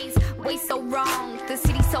you in ways so wrong. The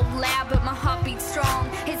city's so loud, but my heart beats strong.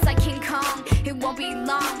 It's like King Kong, it won't be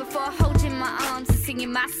long before I hold you in my arms and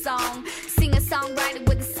singing my song. Sing a songwriter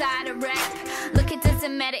with a side of rap. Look, it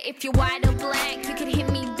doesn't matter if you're white or black. You can hit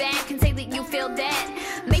me back and say that you feel that.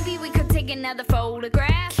 Maybe we could take another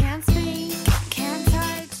photograph. Can't speak, can't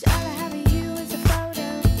touch, all I have of you is a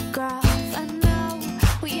photograph. I know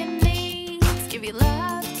what you need, give your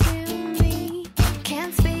love to me.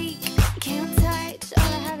 Can't speak, can't touch,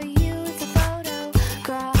 all I have of you is a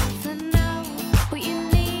photograph. I know what you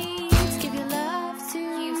need, give your love to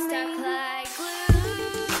me. You stuck like glue.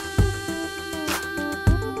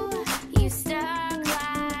 You stuck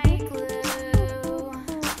like glue.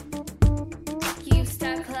 You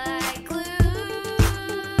stuck like glue.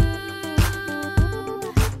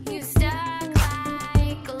 You stuck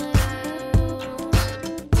like glue.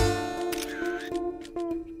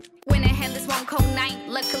 When I had this one cold night,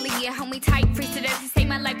 luckily you held me tight. Freeze it as you say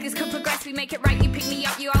my life, this could progress, we make it right. You pick me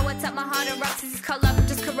up, you are what's up, my heart erupts. This is cold love,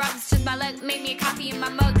 just corrupt, it's just my luck. Make me a coffee in my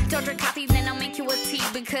mug, don't drink coffee, then I'll make you a tea.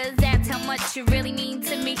 Because that's how much you really mean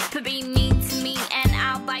to me. For being mean to me, and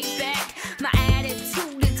I'll bite back. My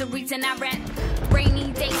attitude is the reason I rap.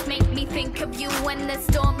 Rainy days make me think of you, and the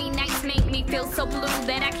stormy nights make me feel so blue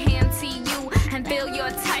that I can't see you and feel your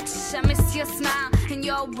touch. I miss your smile and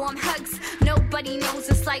your warm hugs. Nobody knows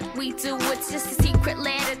us like we do. It's just a secret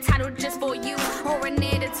letter titled just for you, or a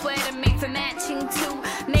knitted sweater made for matching too.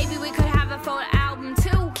 Maybe we could have a photo album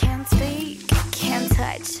too. Can't speak, can't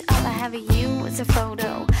touch, all I have of you is a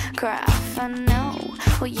photograph. I know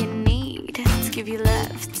what you need to give your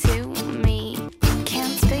love to me.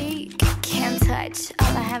 Can't speak, can't touch,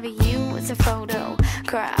 all I have of you is a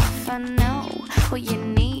photograph. I know what you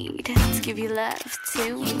need to give your love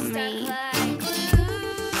to me.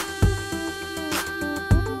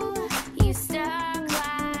 You stuck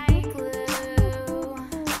like glue.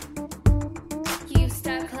 You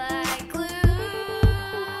stuck like glue.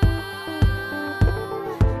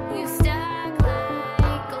 You stuck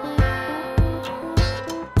like glue.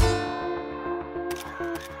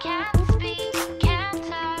 Can't speak, can't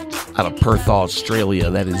touch. Out of Perth, Australia,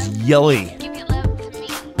 that is Yully.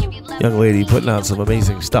 Young lady putting out some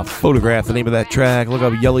amazing stuff. Photograph, the name of that track. Look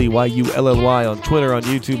up Yully, Y-U-L-L-Y, on Twitter, on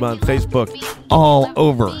YouTube, on Facebook. All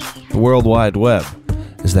over the World Wide Web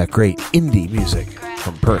is that great indie music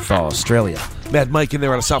from Perth, Australia. Mad Mike in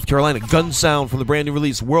there out of South Carolina. Gun Sound from the brand new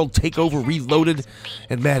release World Takeover Reloaded.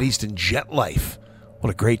 And Matt Easton, Jet Life. What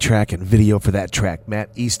a great track and video for that track.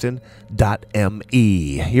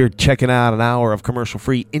 MattEaston.me. You're checking out an hour of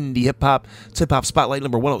commercial-free indie hip-hop. It's Hip-Hop Spotlight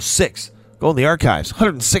number 106. Go in the archives.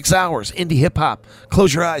 106 hours, indie hip-hop.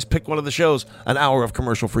 Close your eyes, pick one of the shows. An hour of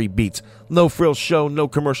commercial-free beats. No frills show, no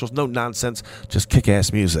commercials, no nonsense. Just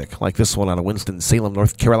kick-ass music, like this one out of Winston-Salem,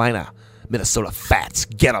 North Carolina. Minnesota Phatz.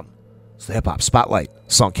 Get 'em. It's the Hip-Hop Spotlight.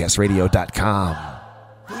 Songcastradio.com.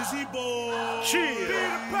 Busy boy. Chill.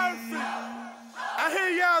 Perfect. I hear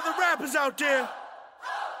y'all the rappers out there,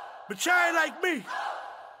 but y'all ain't like me.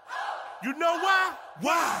 You know why?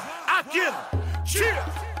 Why? I get 'em. Chill.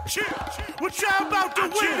 Chill. What y'all about to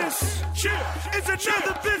witness? Chill. It's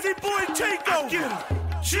another Busy Boy takeover. I get 'em.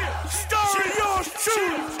 Chill. Story yours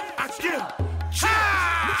truly. I get 'em. Chill.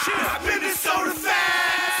 Minnesota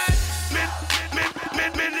fast.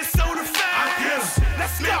 Minnesota fast. I get 'em.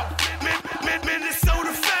 Let's go.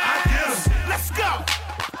 Minnesota fast. I get 'em. Let's go.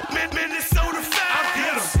 Minnesota fast. I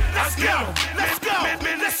get 'em. Let's go. Let's go.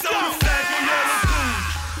 Minnesota fast.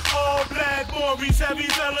 All black boys, heavy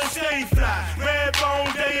fellas, stay fly. Red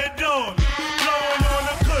bone, they adore me. Blowing on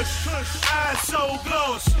the kush, eyes so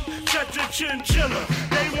glossy. Catch a chinchilla,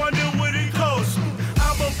 they wonder what it costs me.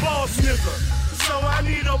 I'm a boss nigga, so I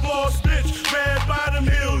need a boss bitch. Red bottom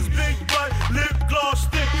heels, big butt, lip gloss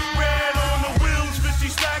thick. Red on the wheels, 50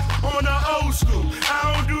 stack on the old school. I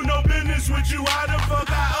don't do no business with you, how the fuck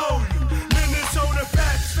I owe you? Minnesota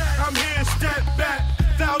facts, I'm here, step back.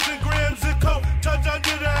 1,000 grams of coke, touch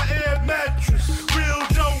under the air mattress. Real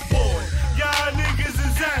dope boy, y'all niggas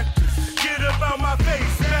is actors. Get up out my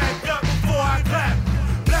face, back up before I clap.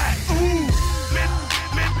 Black, ooh,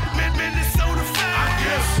 Minnesota fast. I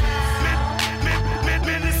guess.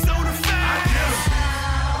 Minnesota fast. I guess.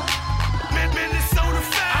 Minnesota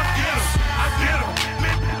fast. I guess. I get 'em.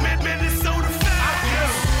 Minnesota fast. I get 'em.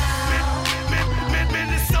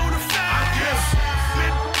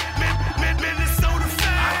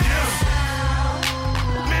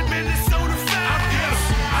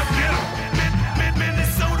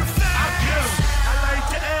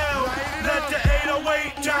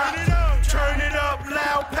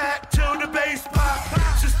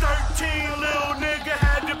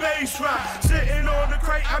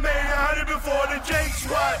 Jake's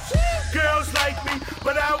watch. Girls like me,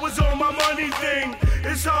 but I was on my money thing.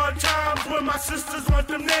 It's hard times when my sisters want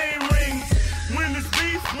them name rings. When it's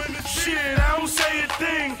beef, when it's shit, I don't say a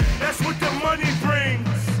thing. That's what the money brings.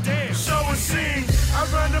 Damn. So it seems I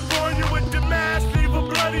run up on you with the mask, leave a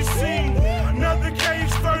bloody scene. Another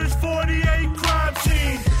case, first 48 crime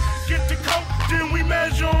scene. Get the coke, then we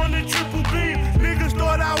measure on the triple beam. Niggas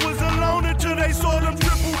thought I was alone until they saw them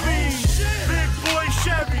triple beams. Big boy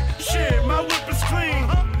Chevy, shit, my whip is clean.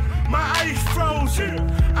 My ice frozen,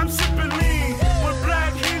 I'm sipping lean. With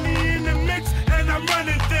black Henny in the mix, and I'm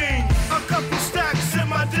running things. A couple stacks in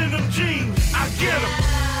my denim jeans, I get 'em.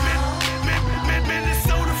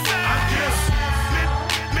 Minnesota fat, I get 'em.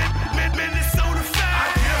 Minnesota fat,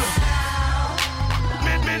 I get 'em.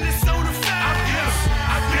 Minnesota fat, I get 'em.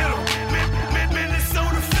 I get 'em.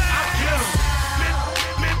 Minnesota fat, I get 'em.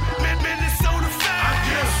 Minnesota fat, I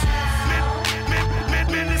get 'em.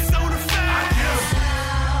 Minnesota fat, I get 'em.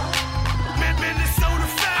 Minnesota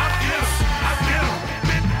fat, I get 'em. I get 'em.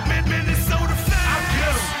 Minnesota fat, I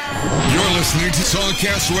get 'em. You're listening to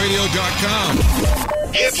SongcastRadio.com.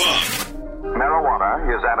 Hip Hop. Marijuana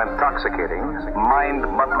is an intoxicating,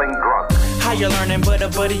 mind-muddling drug. How you learning but a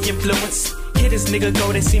buddy influence? Here this nigga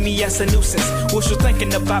go, they see me as a nuisance. What you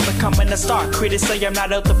thinking about becoming a star? Critics say I'm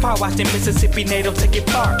not up to par, watching Mississippi native take it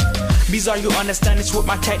far. Bizarre, you understand this with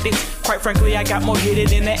my tactics. Quite frankly, I got more hit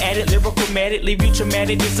than the added. Lyrical matic, leave you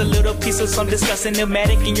traumatic. Just a little piece of some disgusting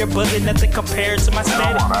pneumatic in your buzzing, nothing compared to my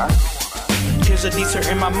static. Here's a detour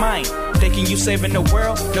in my mind, thinking you saving the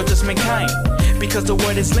world, no just mankind. Because the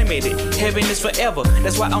world is limited, heaven is forever.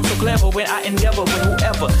 That's why I'm so clever when I endeavor with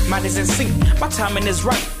whoever. Mine is in sync, my timing is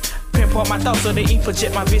right. Pinpoint my thoughts so the ink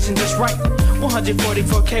project my vision just right.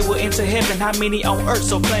 144K will enter heaven, how many on earth?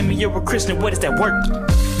 So claiming you're a Christian, what is that worth?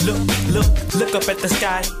 Look up at the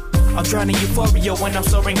sky. I'm drowning euphoria when I'm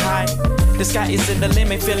soaring high. The sky isn't the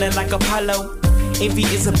limit, feeling like Apollo. Envy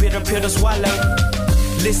is a bitter pill to swallow.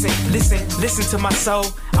 Listen to my soul.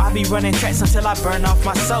 I'll be running tracks until I burn off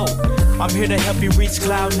my soul. I'm here to help you reach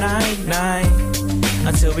cloud 9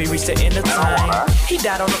 until we reach the end of time. He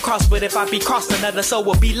died on the cross, but if I be crossed, another soul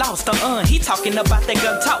will be lost. He talking about that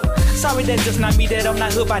gun talk. Sorry, that's just not me, that I'm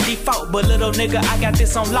not hood by default. But little nigga, I got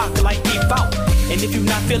this on lock like default. And if you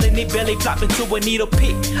not feeling it, belly flop into a needle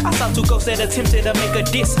pit. I saw two ghosts that attempted to make a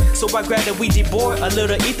diss. So I grabbed a Ouija board, a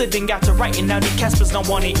little ether, then got to write. And now the Caspers don't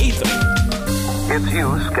want it either. Its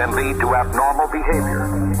use can lead to abnormal behavior,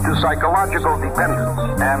 to psychological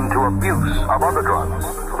dependence, and to abuse of other drugs.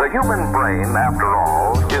 The human brain, after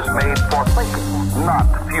all, is made for thinking, not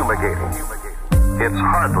fumigating. It's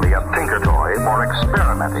hardly a tinker toy for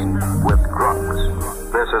experimenting with drugs.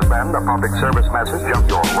 This has been the public service message of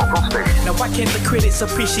your local station. Now why can't the critics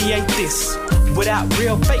appreciate this? Without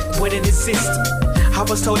real fake, wouldn't exist. I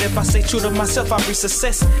was told if I stay true to myself, I'll reach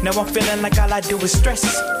success. Now I'm feeling like all I do is stress.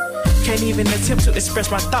 Can't even attempt to express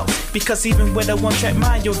my thoughts, because even with a one-track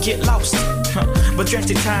mind, you'll get lost. But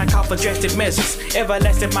drastic time call for drastic measures.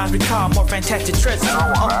 Everlasting minds recall more fantastic treasures.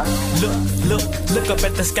 Look up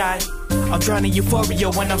at the sky. I'm drowning euphoria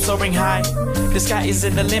when I'm soaring high. The sky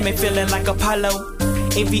isn't the limit, feeling like Apollo.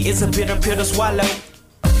 Envy is a bitter pill to swallow.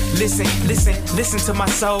 Listen to my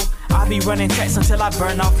soul. I'll be running tracks until I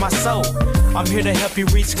burn off my soul. I'm here to help you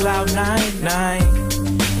reach cloud 9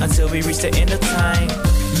 until we reach the end of time.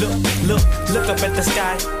 Look up at the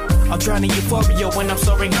sky. I'm drowning euphoria when I'm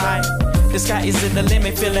soaring high. The sky isn't the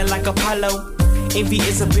limit, feeling like Apollo. Envy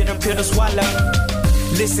is a bitter pill to swallow.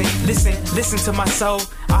 Listen to my soul.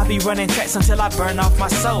 I'll be running tracks until I burn off my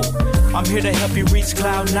soul. I'm here to help you reach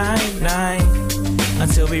cloud 9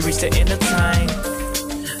 until we reach the end of time.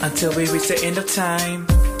 Until we reach the end of time.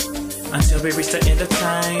 Until we reach the end of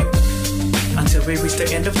time. Until we reach the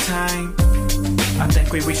end of time. I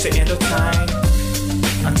think we reach the end of time.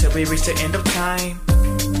 Until we reach the end of time.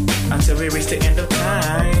 Until we reach the end of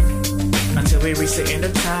time. Until we reach the end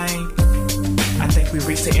of time. I think we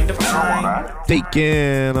reached the end of time.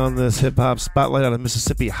 Daken on this hip hop spotlight out of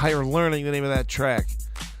Mississippi. Higher Learning, the name of that track.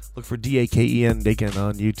 Look for Daken, Daken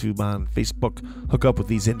on YouTube, on Facebook. Hook up with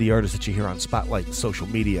these indie artists that you hear on Spotlight and social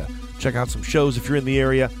media. Check out some shows if you're in the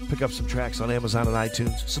area. Pick up some tracks on Amazon and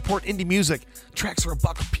iTunes. Support indie music. Tracks are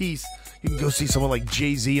 $1 a piece. You can go see someone like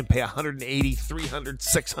Jay-Z and pay $180, $300,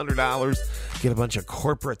 $600. Get a bunch of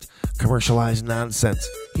corporate, commercialized nonsense.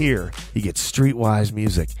 Here, you get streetwise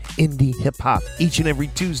music, indie hip-hop, each and every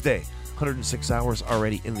Tuesday. 106 hours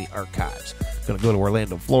already in the archives. Going to go to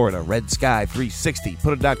Orlando, Florida, Red Sky 360.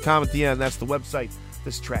 Put a .com at the end. That's the website.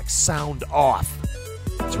 This track, Sound Off.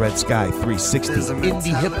 It's Red Sky 360.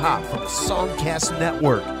 Indie hip-hop from the Songcast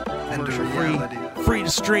Network. Commercial free to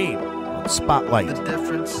stream. Spotlight.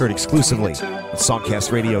 Heard exclusively on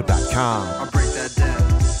songcastradio.com.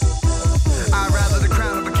 I'd rather the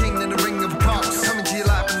crown of a king than the ring of a pops. Coming to your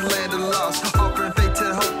life in the land of the lost, offering fate to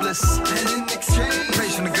the hopeless. And in exchange,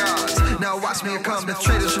 praise from the gods. Now watch me come with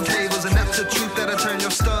traitors from tables, and that's the truth that'll turn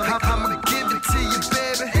your stomach. I'ma give it to you,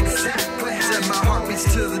 baby. Exactly. Set my heart beats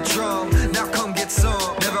to the drum. Now come get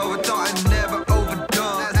some. Never overthought and never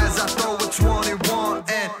overdone. As I throw a 21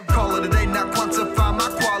 and call it a day. Now quantify my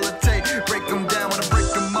quality. Break them down when I break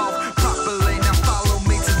them off properly. Now follow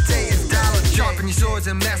me today. It's dollar. Sharpen your swords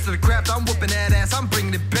and master the craft. I'm whooping that ass. I'm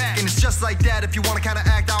bringing it back. And it's just like that. If you wanna kinda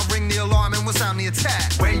act, I'll ring the alarm and we'll sound the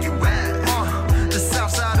attack. Where you at? The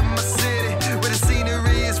south side of my city, where the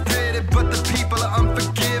scenery is pretty, but the people are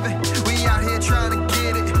unforgiving. We out here trying to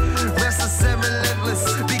get it, restless and relentless.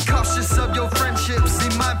 Be cautious of your friendships. Be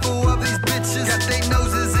mindful of these bitches. Got they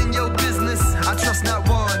noses in your business. I trust not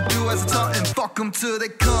one. Do as I taught and fuck them till they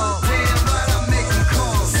come. Damn right, I make them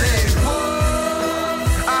call. Say what?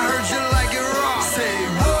 I heard you like it raw. Say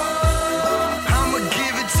what? I'ma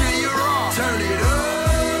give it to you raw. Turn it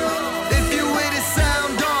up. If you with it,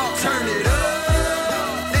 sound off. Turn it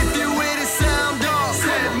up. If you with it, sound off.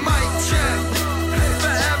 Said mic check.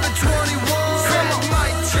 Forever 21. Said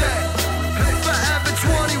mic check. Forever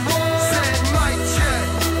 21. Said mic check.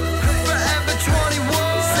 Forever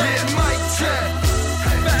 21. Said mic check.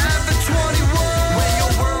 Forever 21. When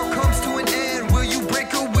your world comes to an end, will you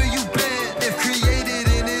break or will you bend? If created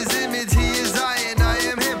in his image, he is I and I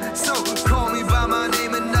am him. So call me by my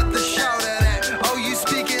name and not the shout at that. Oh, you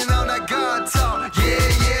speaking on that God talk?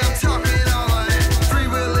 Yeah, I'm talking all of that. Free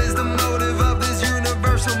will is the motive of this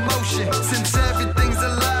universal motion. Since everything's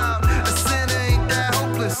allowed, a sinner ain't that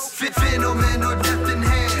hopeless. Fit no man or death in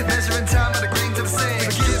hand. Measuring time by the grains of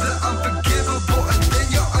sand. Forgive the unforgivable and then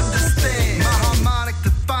you'll understand. My harmonic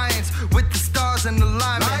defiance with the stars and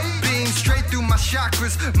alignment. Being straight through my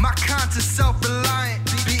chakras, my conscious self-reliant.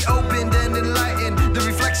 Be opened and enlightened. The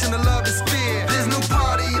reflection of love is fear. There's no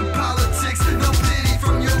party in politics, no pity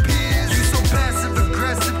from your peers. You so passive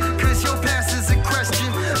aggressive, cause your past is in question.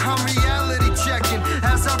 I'm reality checking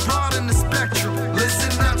as I broaden the spectrum.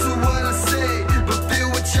 Listen not to what I say, but feel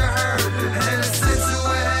what you heard. And a sense of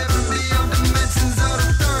what heaven beyond dimensions of the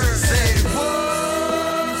third. Say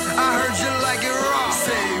what? I heard you like it raw.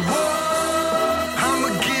 Say what? I'ma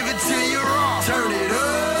give it to you raw. Turn it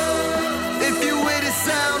up. If you with it,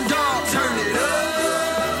 sound off. Turn it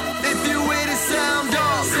up. If you with it, sound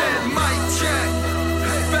off. Said mic check.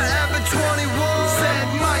 Forever 21. Said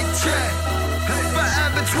mic check.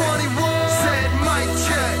 Forever 21. Said mic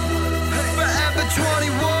check. Forever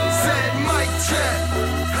 21. Said mic check.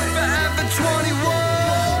 Forever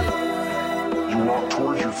 21. You walk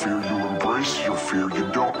towards your fear, you embrace your fear, you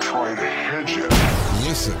don't try to hedge it.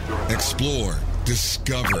 Listen, explore,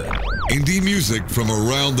 discover indie music from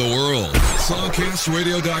around the world.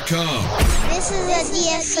 Songcastradio.com. This is a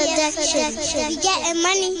DS production. We getting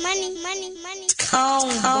money.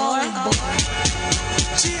 Boy.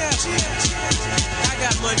 I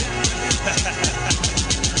got money.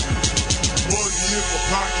 Money in my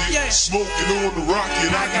pocket, smoking on the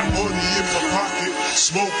rocket. I got money in my pocket,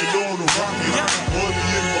 smoking on the rocket. I got money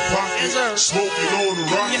in my pocket, smoking on the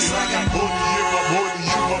rocket. I got money in my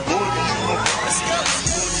pocket. Money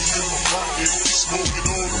in my pocket,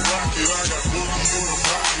 smoking on the rocket. I got money in my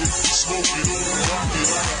pocket, smoking on the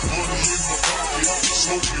rocket. I got money in my pocket,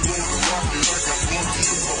 smoking on the rocket. I got money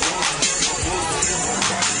in my pocket, money in my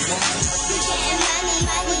pocket. We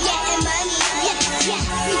getting money. Yeah.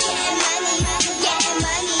 We getting money. We getting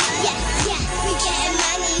money. Yeah. We getting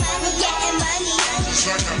money. We getting money.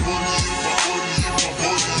 I got money in my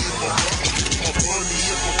money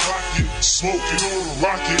in my pocket, smoking on a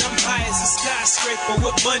rocket. I'm high as a skyscraper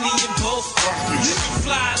with money in both pockets. You can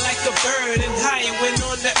fly like a bird and higher when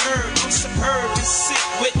on the earth. I'm superb and sick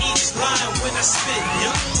with each line when I spit.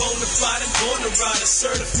 Young, bonafide and born to ride,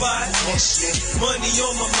 certified. Money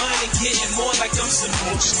on my mind and getting more like I'm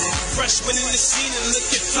supposed to. Fresh when in the scene and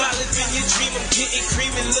looking fly, living your dream. I'm getting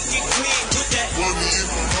cream and looking clean with that money in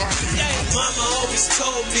my pocket. Yeah, mama always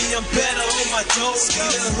told me I'm better on my dough.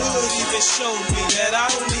 The hood even showed me that I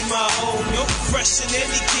don't need my own. Yo, fresh in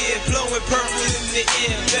any gear, blowing purple in the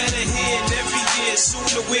air. Better here than every year, soon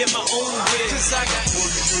to wear my own wear. Cause I got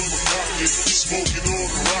money in my pocket, smoking on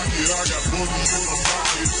the rocket. I got money in my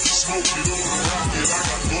pocket, smoking on the rocket. I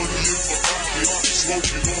got money in my pocket,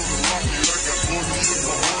 smoking on the rocket. I got money in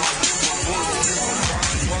my pocket, money in my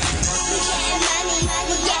pocket. We getting money.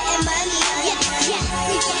 We getting money. Yeah.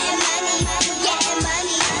 We getting money. We getting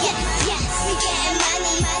money. Yeah. We getting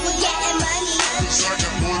money. We getting money. I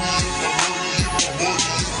got money in my money in my pocket.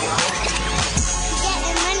 We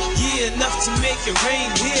getting money. yeah, enough can rain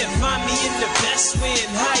here. Find me in the best wind,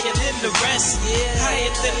 higher than the rest. Yeah,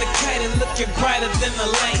 higher than the kite and looking brighter than the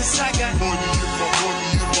light. Cause I got money in my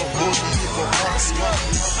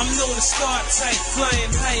I'm known to star type, flying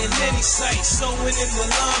high in any sight. So when in the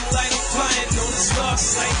limelight, I'm flying on the star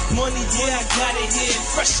site. Money, yeah, I got it here.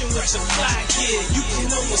 Freshin' with the fly gear. You can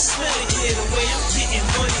almost smell it here, the way I'm getting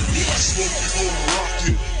money. Yeah, smoking on the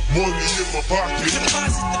rocket, money in my pocket.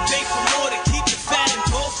 Deposit the bank for more to keep it fat in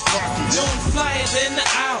both pockets. Known flyer than the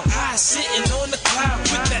owl, I sitting on the cloud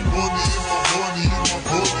with that money in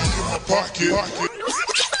my pocket.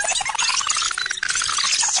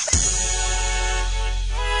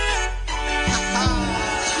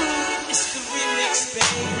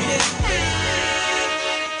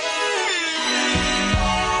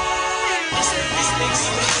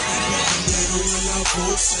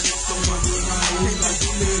 Tomando la onda,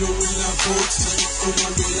 dinero en la bolsa,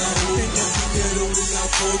 tomando la onda, dinero en la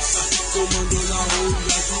bolsa, tomando la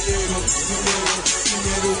onda,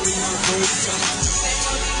 dinero en la bolsa.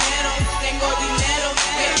 Tengo dinero,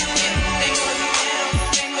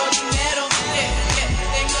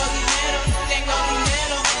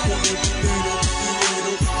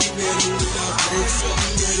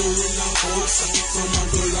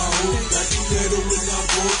 tomando la onda, dinero en la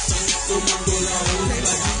bolsa, tomando la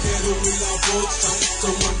onda, dinero en la bolsa,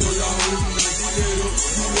 tomando la onda, dinero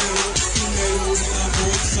en la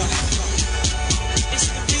bolsa. It's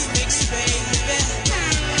the remix, baby.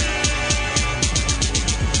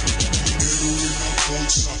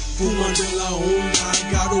 Fumando la onda,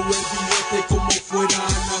 agarro el billete como fuera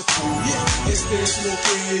anaconda. Este es lo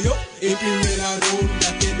que yo en primera ronda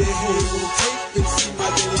te dejé un tape encima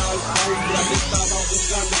de la alfombra. Me estaba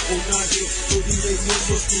jugando con nadie, so dime si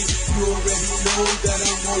eso sí. You already know that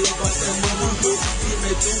I'm all about that money.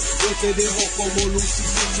 Dime tú, yo te dejo como Lucy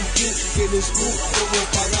Chiquín. Tienes tú como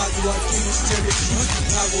pagado aquí mis Tennessee.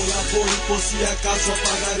 Hago la poli por si acaso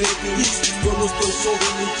apagaré mi luz. Yo no estoy sobre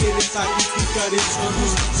ni quieres sacrificar en su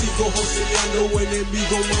luz. Sigo joseando,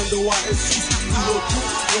 enemigo mando a Jesús. Digo tú,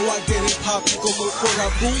 yo a get it poppin' como fuera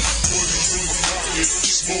boost.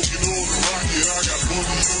 Smoking on the rocket, I got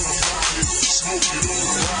money in my pocket. Smoking on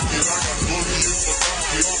the rocket, I got money in my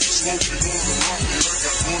pocket. Smoking on the rocket, I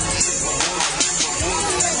got money in my pocket.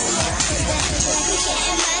 We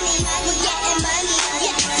getting money, we getting money,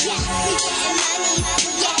 yeah, yeah. We getting money, we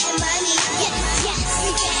getting money, yeah, yeah. We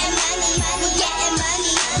getting money, we getting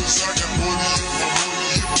money. I got money in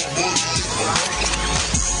my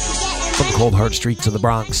From the cold hard streets of the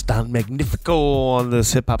Bronx, Don Magnifico on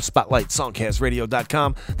this Hip Hop Spotlight,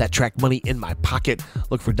 songcastradio.com. That track, Money in My Pocket.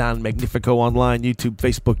 Look for Don Magnifico online, YouTube,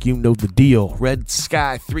 Facebook, you know the deal. Red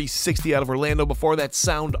Sky 360 out of Orlando before that,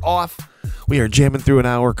 Sound Off. We are jamming through an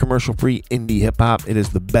hour commercial-free indie hip-hop. It is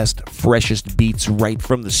the best, freshest beats right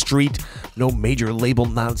from the street. No major label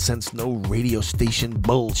nonsense, no radio station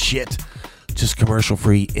bullshit. Just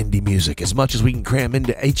commercial-free indie music. As much as we can cram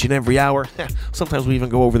into each and every hour. Sometimes we even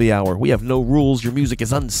go over the hour. We have no rules. Your music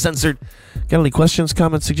is uncensored. Got any questions,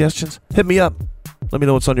 comments, suggestions? Hit me up. Let me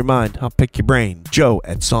know what's on your mind. I'll pick your brain. Joe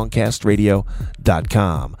at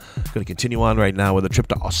songcastradio.com. Going to continue on right now with a trip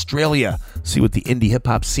to Australia. See what the indie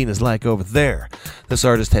hip-hop scene is like over there. This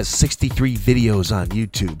artist has 63 videos on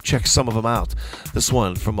YouTube. Check some of them out. This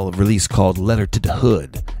one from a release called Letter to the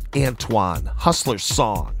Hood. Antwon, Hustler's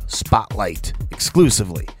Song, Spotlight,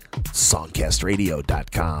 exclusively,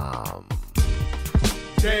 songcastradio.com.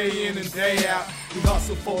 Day in and day out, we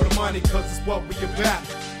hustle for the money cause it's what we about.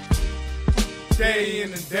 Day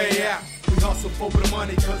in and day out, we hustle for the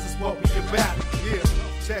money cause it's what we about. Yeah,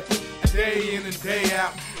 check it. Day in and day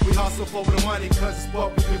out, we hustle for the money cause it's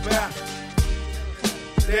what we about.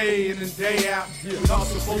 Day in and day out, we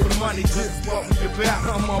hustle for the money cause it's what we about.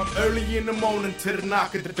 I'm up early in the morning to the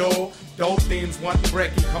knock at the door. Dope things want to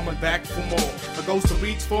break, coming back for more. I goes to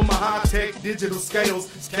reach for my high-tech digital scales.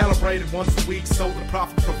 It's calibrated once a week so the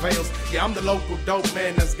profit prevails. Yeah, I'm the local dope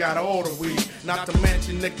man that's got all the weed. Not to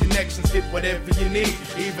mention the connections, get whatever you need.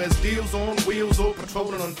 Either it's deals on wheels or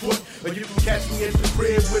patrolling on foot. Or you can catch me at the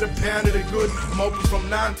crib with a pound of the good. I'm open from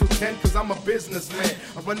 9 to 10 cause I'm a businessman.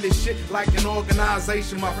 I run this shit like an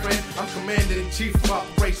organization, my friend. I'm commander-in-chief of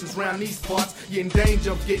operations around these parts. You're in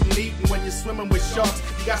danger of getting eaten when you're swimming with sharks.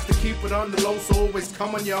 You got to keep it on the low, so always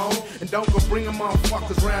come on your own. And don't go bring them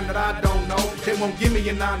motherfuckers around that I don't know. They won't give me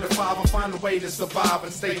a 9 to 5. I'll find a way to survive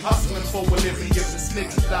and stay hustling for a living. Give the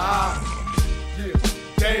snitches the eye. Yeah.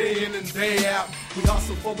 Day in and day out, we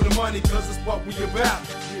hustle for the money cause it's what we about.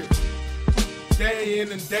 Yeah. Day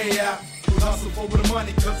in and day out, we hustle for the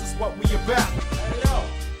money cause it's what we about. Hey, yo.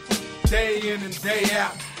 Day in and day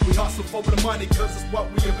out, we hustle for the money cause it's what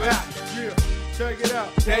we about. Yeah. check it out.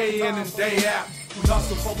 Day in and day out. We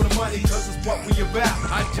hustle for the money, cause it's what we about.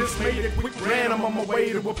 I just made a quick rant, I'm on my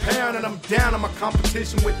way to a pound, and I'm down on my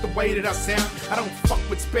competition with the way that I sound. I don't fuck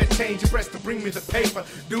with spare change, and rest to bring me the paper.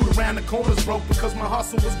 Dude around the corners broke because my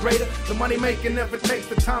hustle was greater. The money making never takes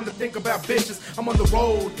the time to think about bitches. I'm on the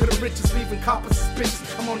road to the riches, leaving coppers suspicious.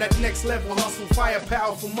 I'm on that next level hustle, fire,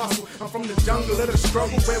 powerful muscle. I'm from the jungle of the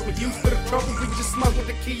struggle, where we used to the trouble. We just smuggle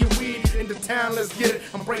the key of weed into town, let's get it.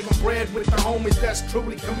 I'm breaking bread with the homies that's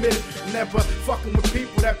truly committed. Never fucking with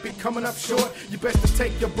people that be coming up short. You best to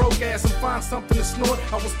take your broke ass and find something to snort.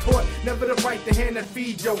 I was taught never to bite the hand that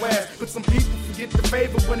feeds your ass, but some people forget the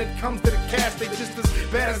favor when it comes to the cash. They just as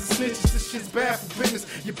bad as the snitches. This shit's bad for business.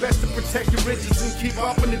 You best to protect your riches and keep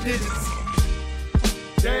up in the digits.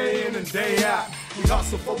 Day in and day out, we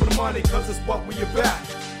hustle for the money cause it's what we about.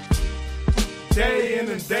 Day in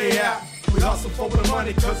and day out, we hustle for the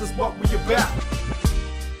money cause it's what we about.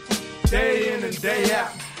 Day in and day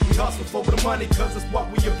out, we hustle for the money cause it's what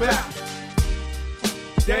we about.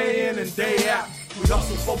 Day in and day out, we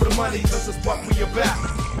hustle for the money cause it's what we about.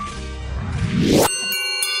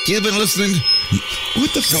 You've been listening.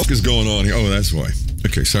 What the fuck is going on here? Oh, that's why.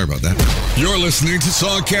 Okay, sorry about that. You're listening to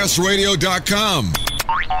songcastradio.com.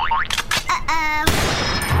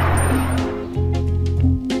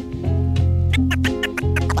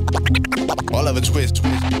 All of a twist.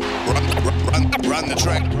 Run the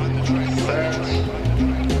track.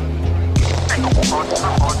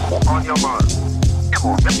 On your mark.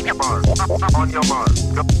 On your mark. On your mark.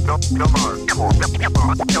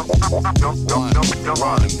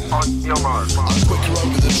 On your mark. I'm quicker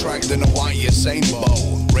over the track than a white Usain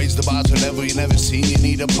Bolt. Raise the bar to a level you never seen. You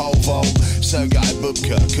need a pole vault. Sergei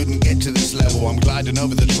Bubka couldn't get to this level. I'm gliding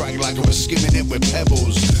over the track like I was skimming it with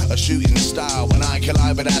pebbles. A shooting star when I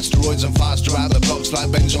collide with asteroids. I'm faster out the blocks like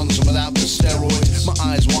Ben Johnson without the steroids. My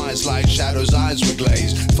eyes wise like shadows, eyes were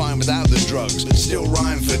glazed. Fine without the drugs, still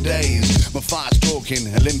rhyme for days. My fast talking,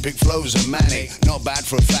 Olympic flows are manic. Not bad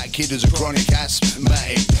for a fat kid who's a chronic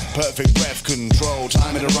asthmatic. Perfect breath control,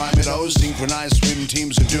 time it a rhyme it oh. Synchronized swim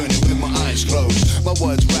teams are doing it with my eyes closed. My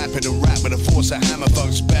words rapid and rap with a force of hammer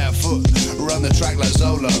folks barefoot. Run the track like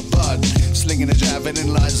Zola, Bud. Slinging a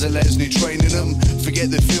javelin like Zelensky training them.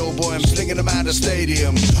 Forget the fuel boy, I'm slinging them out of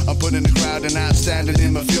stadium. I'm putting the crowd and outstanding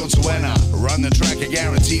in my field. So when I run the track, I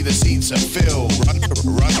guarantee the seats are filled. Run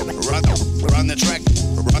the track.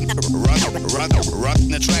 Run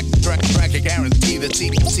the track, I guarantee the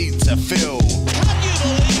seats are filled. Can you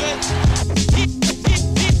believe it?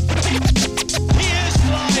 He is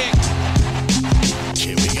flying.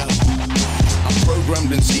 Here we go. I'm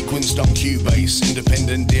programmed and sequenced on Cubase.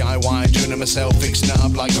 Independent DIY, doing it myself, fixing it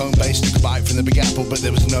up like home base. Took a bite from the Big Apple, but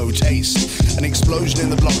there was no taste. An explosion in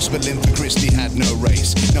the blocks, but Linford Christie had no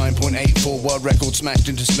race. 9.84 world record smashed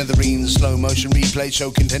into smithereens. Slow motion replay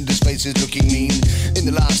show contenders' faces looking mean. In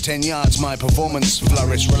the last 10 yards, my performance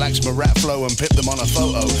flourished. Relaxed my rap flow and pipped them on a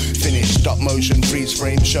photo. Finished stop motion freeze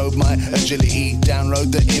frame, showed my agility.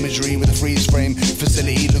 Download the imagery with a freeze frame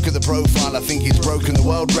facility. Look at the profile, I think he's broken the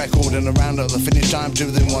world record. And around at the finish time to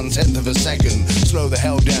within 1/10 of a second. Slow the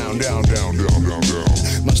hell down.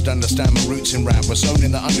 Must understand my roots in rap were sown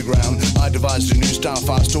in the underground. I devised a new style,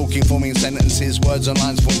 fast talking, forming sentences, words on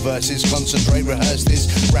lines, form verses. Concentrate, rehearse this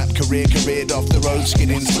rap careered off the road,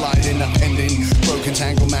 skidding, sliding, appending, broken,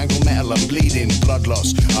 tangle, mangle, metal, I'm bleeding, blood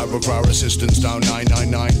loss. I require assistance, down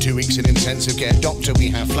 999. 2 weeks in intensive care, doctor, we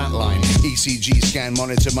have flatline. ECG scan,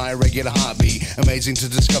 monitor my irregular heartbeat. Amazing to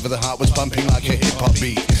discover the heart was pumping like a hip hop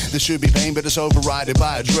beat. There should be pain, but it's overridden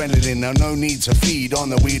by adrenaline. Now no need to feed on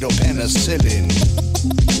the weed or penicillin.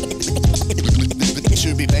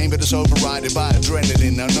 Should be pain, but it's overridden by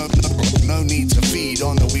adrenaline. Now no need to feed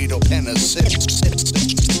on the weed or penicillin.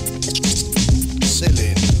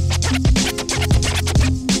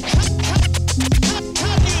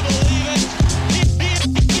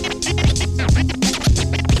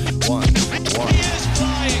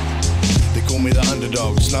 They call me the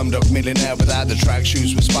underdog, slumdog millionaire without the track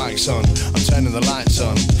shoes with spikes on. I'm turning the lights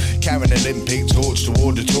on, carrying Olympic torch to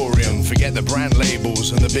auditorium. Forget the brand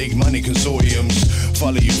labels and the big money consortiums.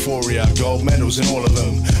 Follow euphoria, gold medals in all of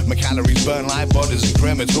them. My calories burn like bodies in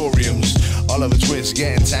crematoriums. Oliver Twist,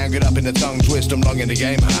 getting tangled up in the tongue twist. I'm long in the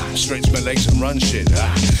game, stretch my legs and run shit.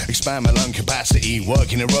 Expand my lung capacity,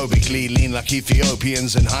 working aerobically, lean like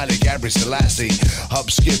Ethiopians and Haile Selassie. Hop,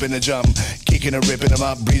 skip and a jump, kicking and ripping them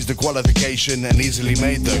up. Breeze the qualification and easily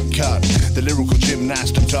made the cut. The lyrical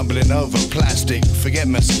gymnast, I'm tumbling over plastic. Forget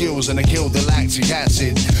my skills and I kill the lactic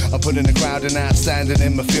acid. I put in the crowd and outstanding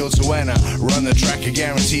in my field. So when I run the track, I can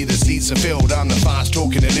guarantee the seats are filled. I'm the fast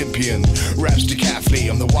talking Olympian. Raps decathlete,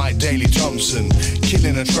 I'm the white Daley Thompson.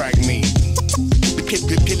 Killing a track meet.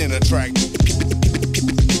 Killing a track.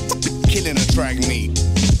 Killing a track meet.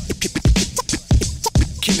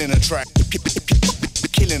 Killing a track.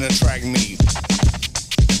 Killing a track meet.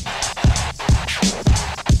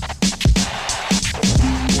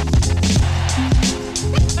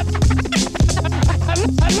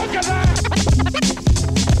 And look at that!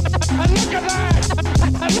 And look at that!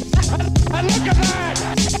 And look at that!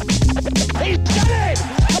 He's done it!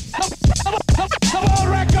 The world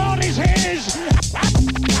record is his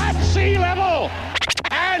at sea level,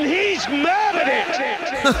 and he's murdered it!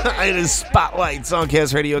 It is Spotlight,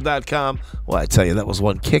 songcastradio.com. Well, I tell you, that was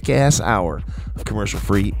one kick-ass hour of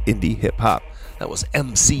commercial-free indie hip-hop. That was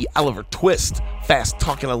MC Oliver Twist, Fast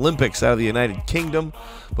Talking Olympics out of the United Kingdom.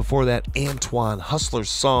 Before that, Antwon, Hustler's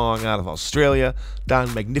Song out of Australia.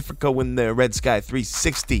 Don Magnifico in there, Red Sky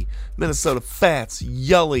 360. Minnesota, Phatz,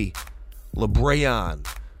 Yully, LeBrayon.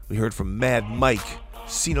 We heard from Mad Mike,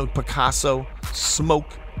 Sino Picasso,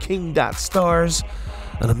 Smoke, KingDotStarz.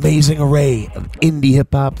 An amazing array of indie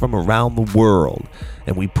hip-hop from around the world.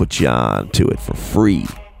 And we put you on to it for free.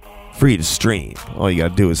 Free to stream. All you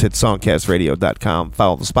gotta do is hit songcastradio.com,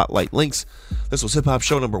 follow the Spotlight links. This was Hip Hop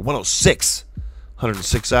Show number 106.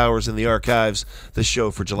 106 hours in the archives. This show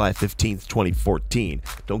for July 15th, 2014.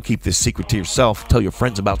 Don't keep this secret to yourself. Tell your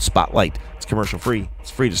friends about Spotlight. It's commercial free, it's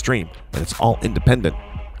free to stream, and it's all independent.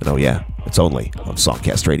 And oh yeah, it's only on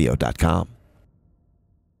songcastradio.com.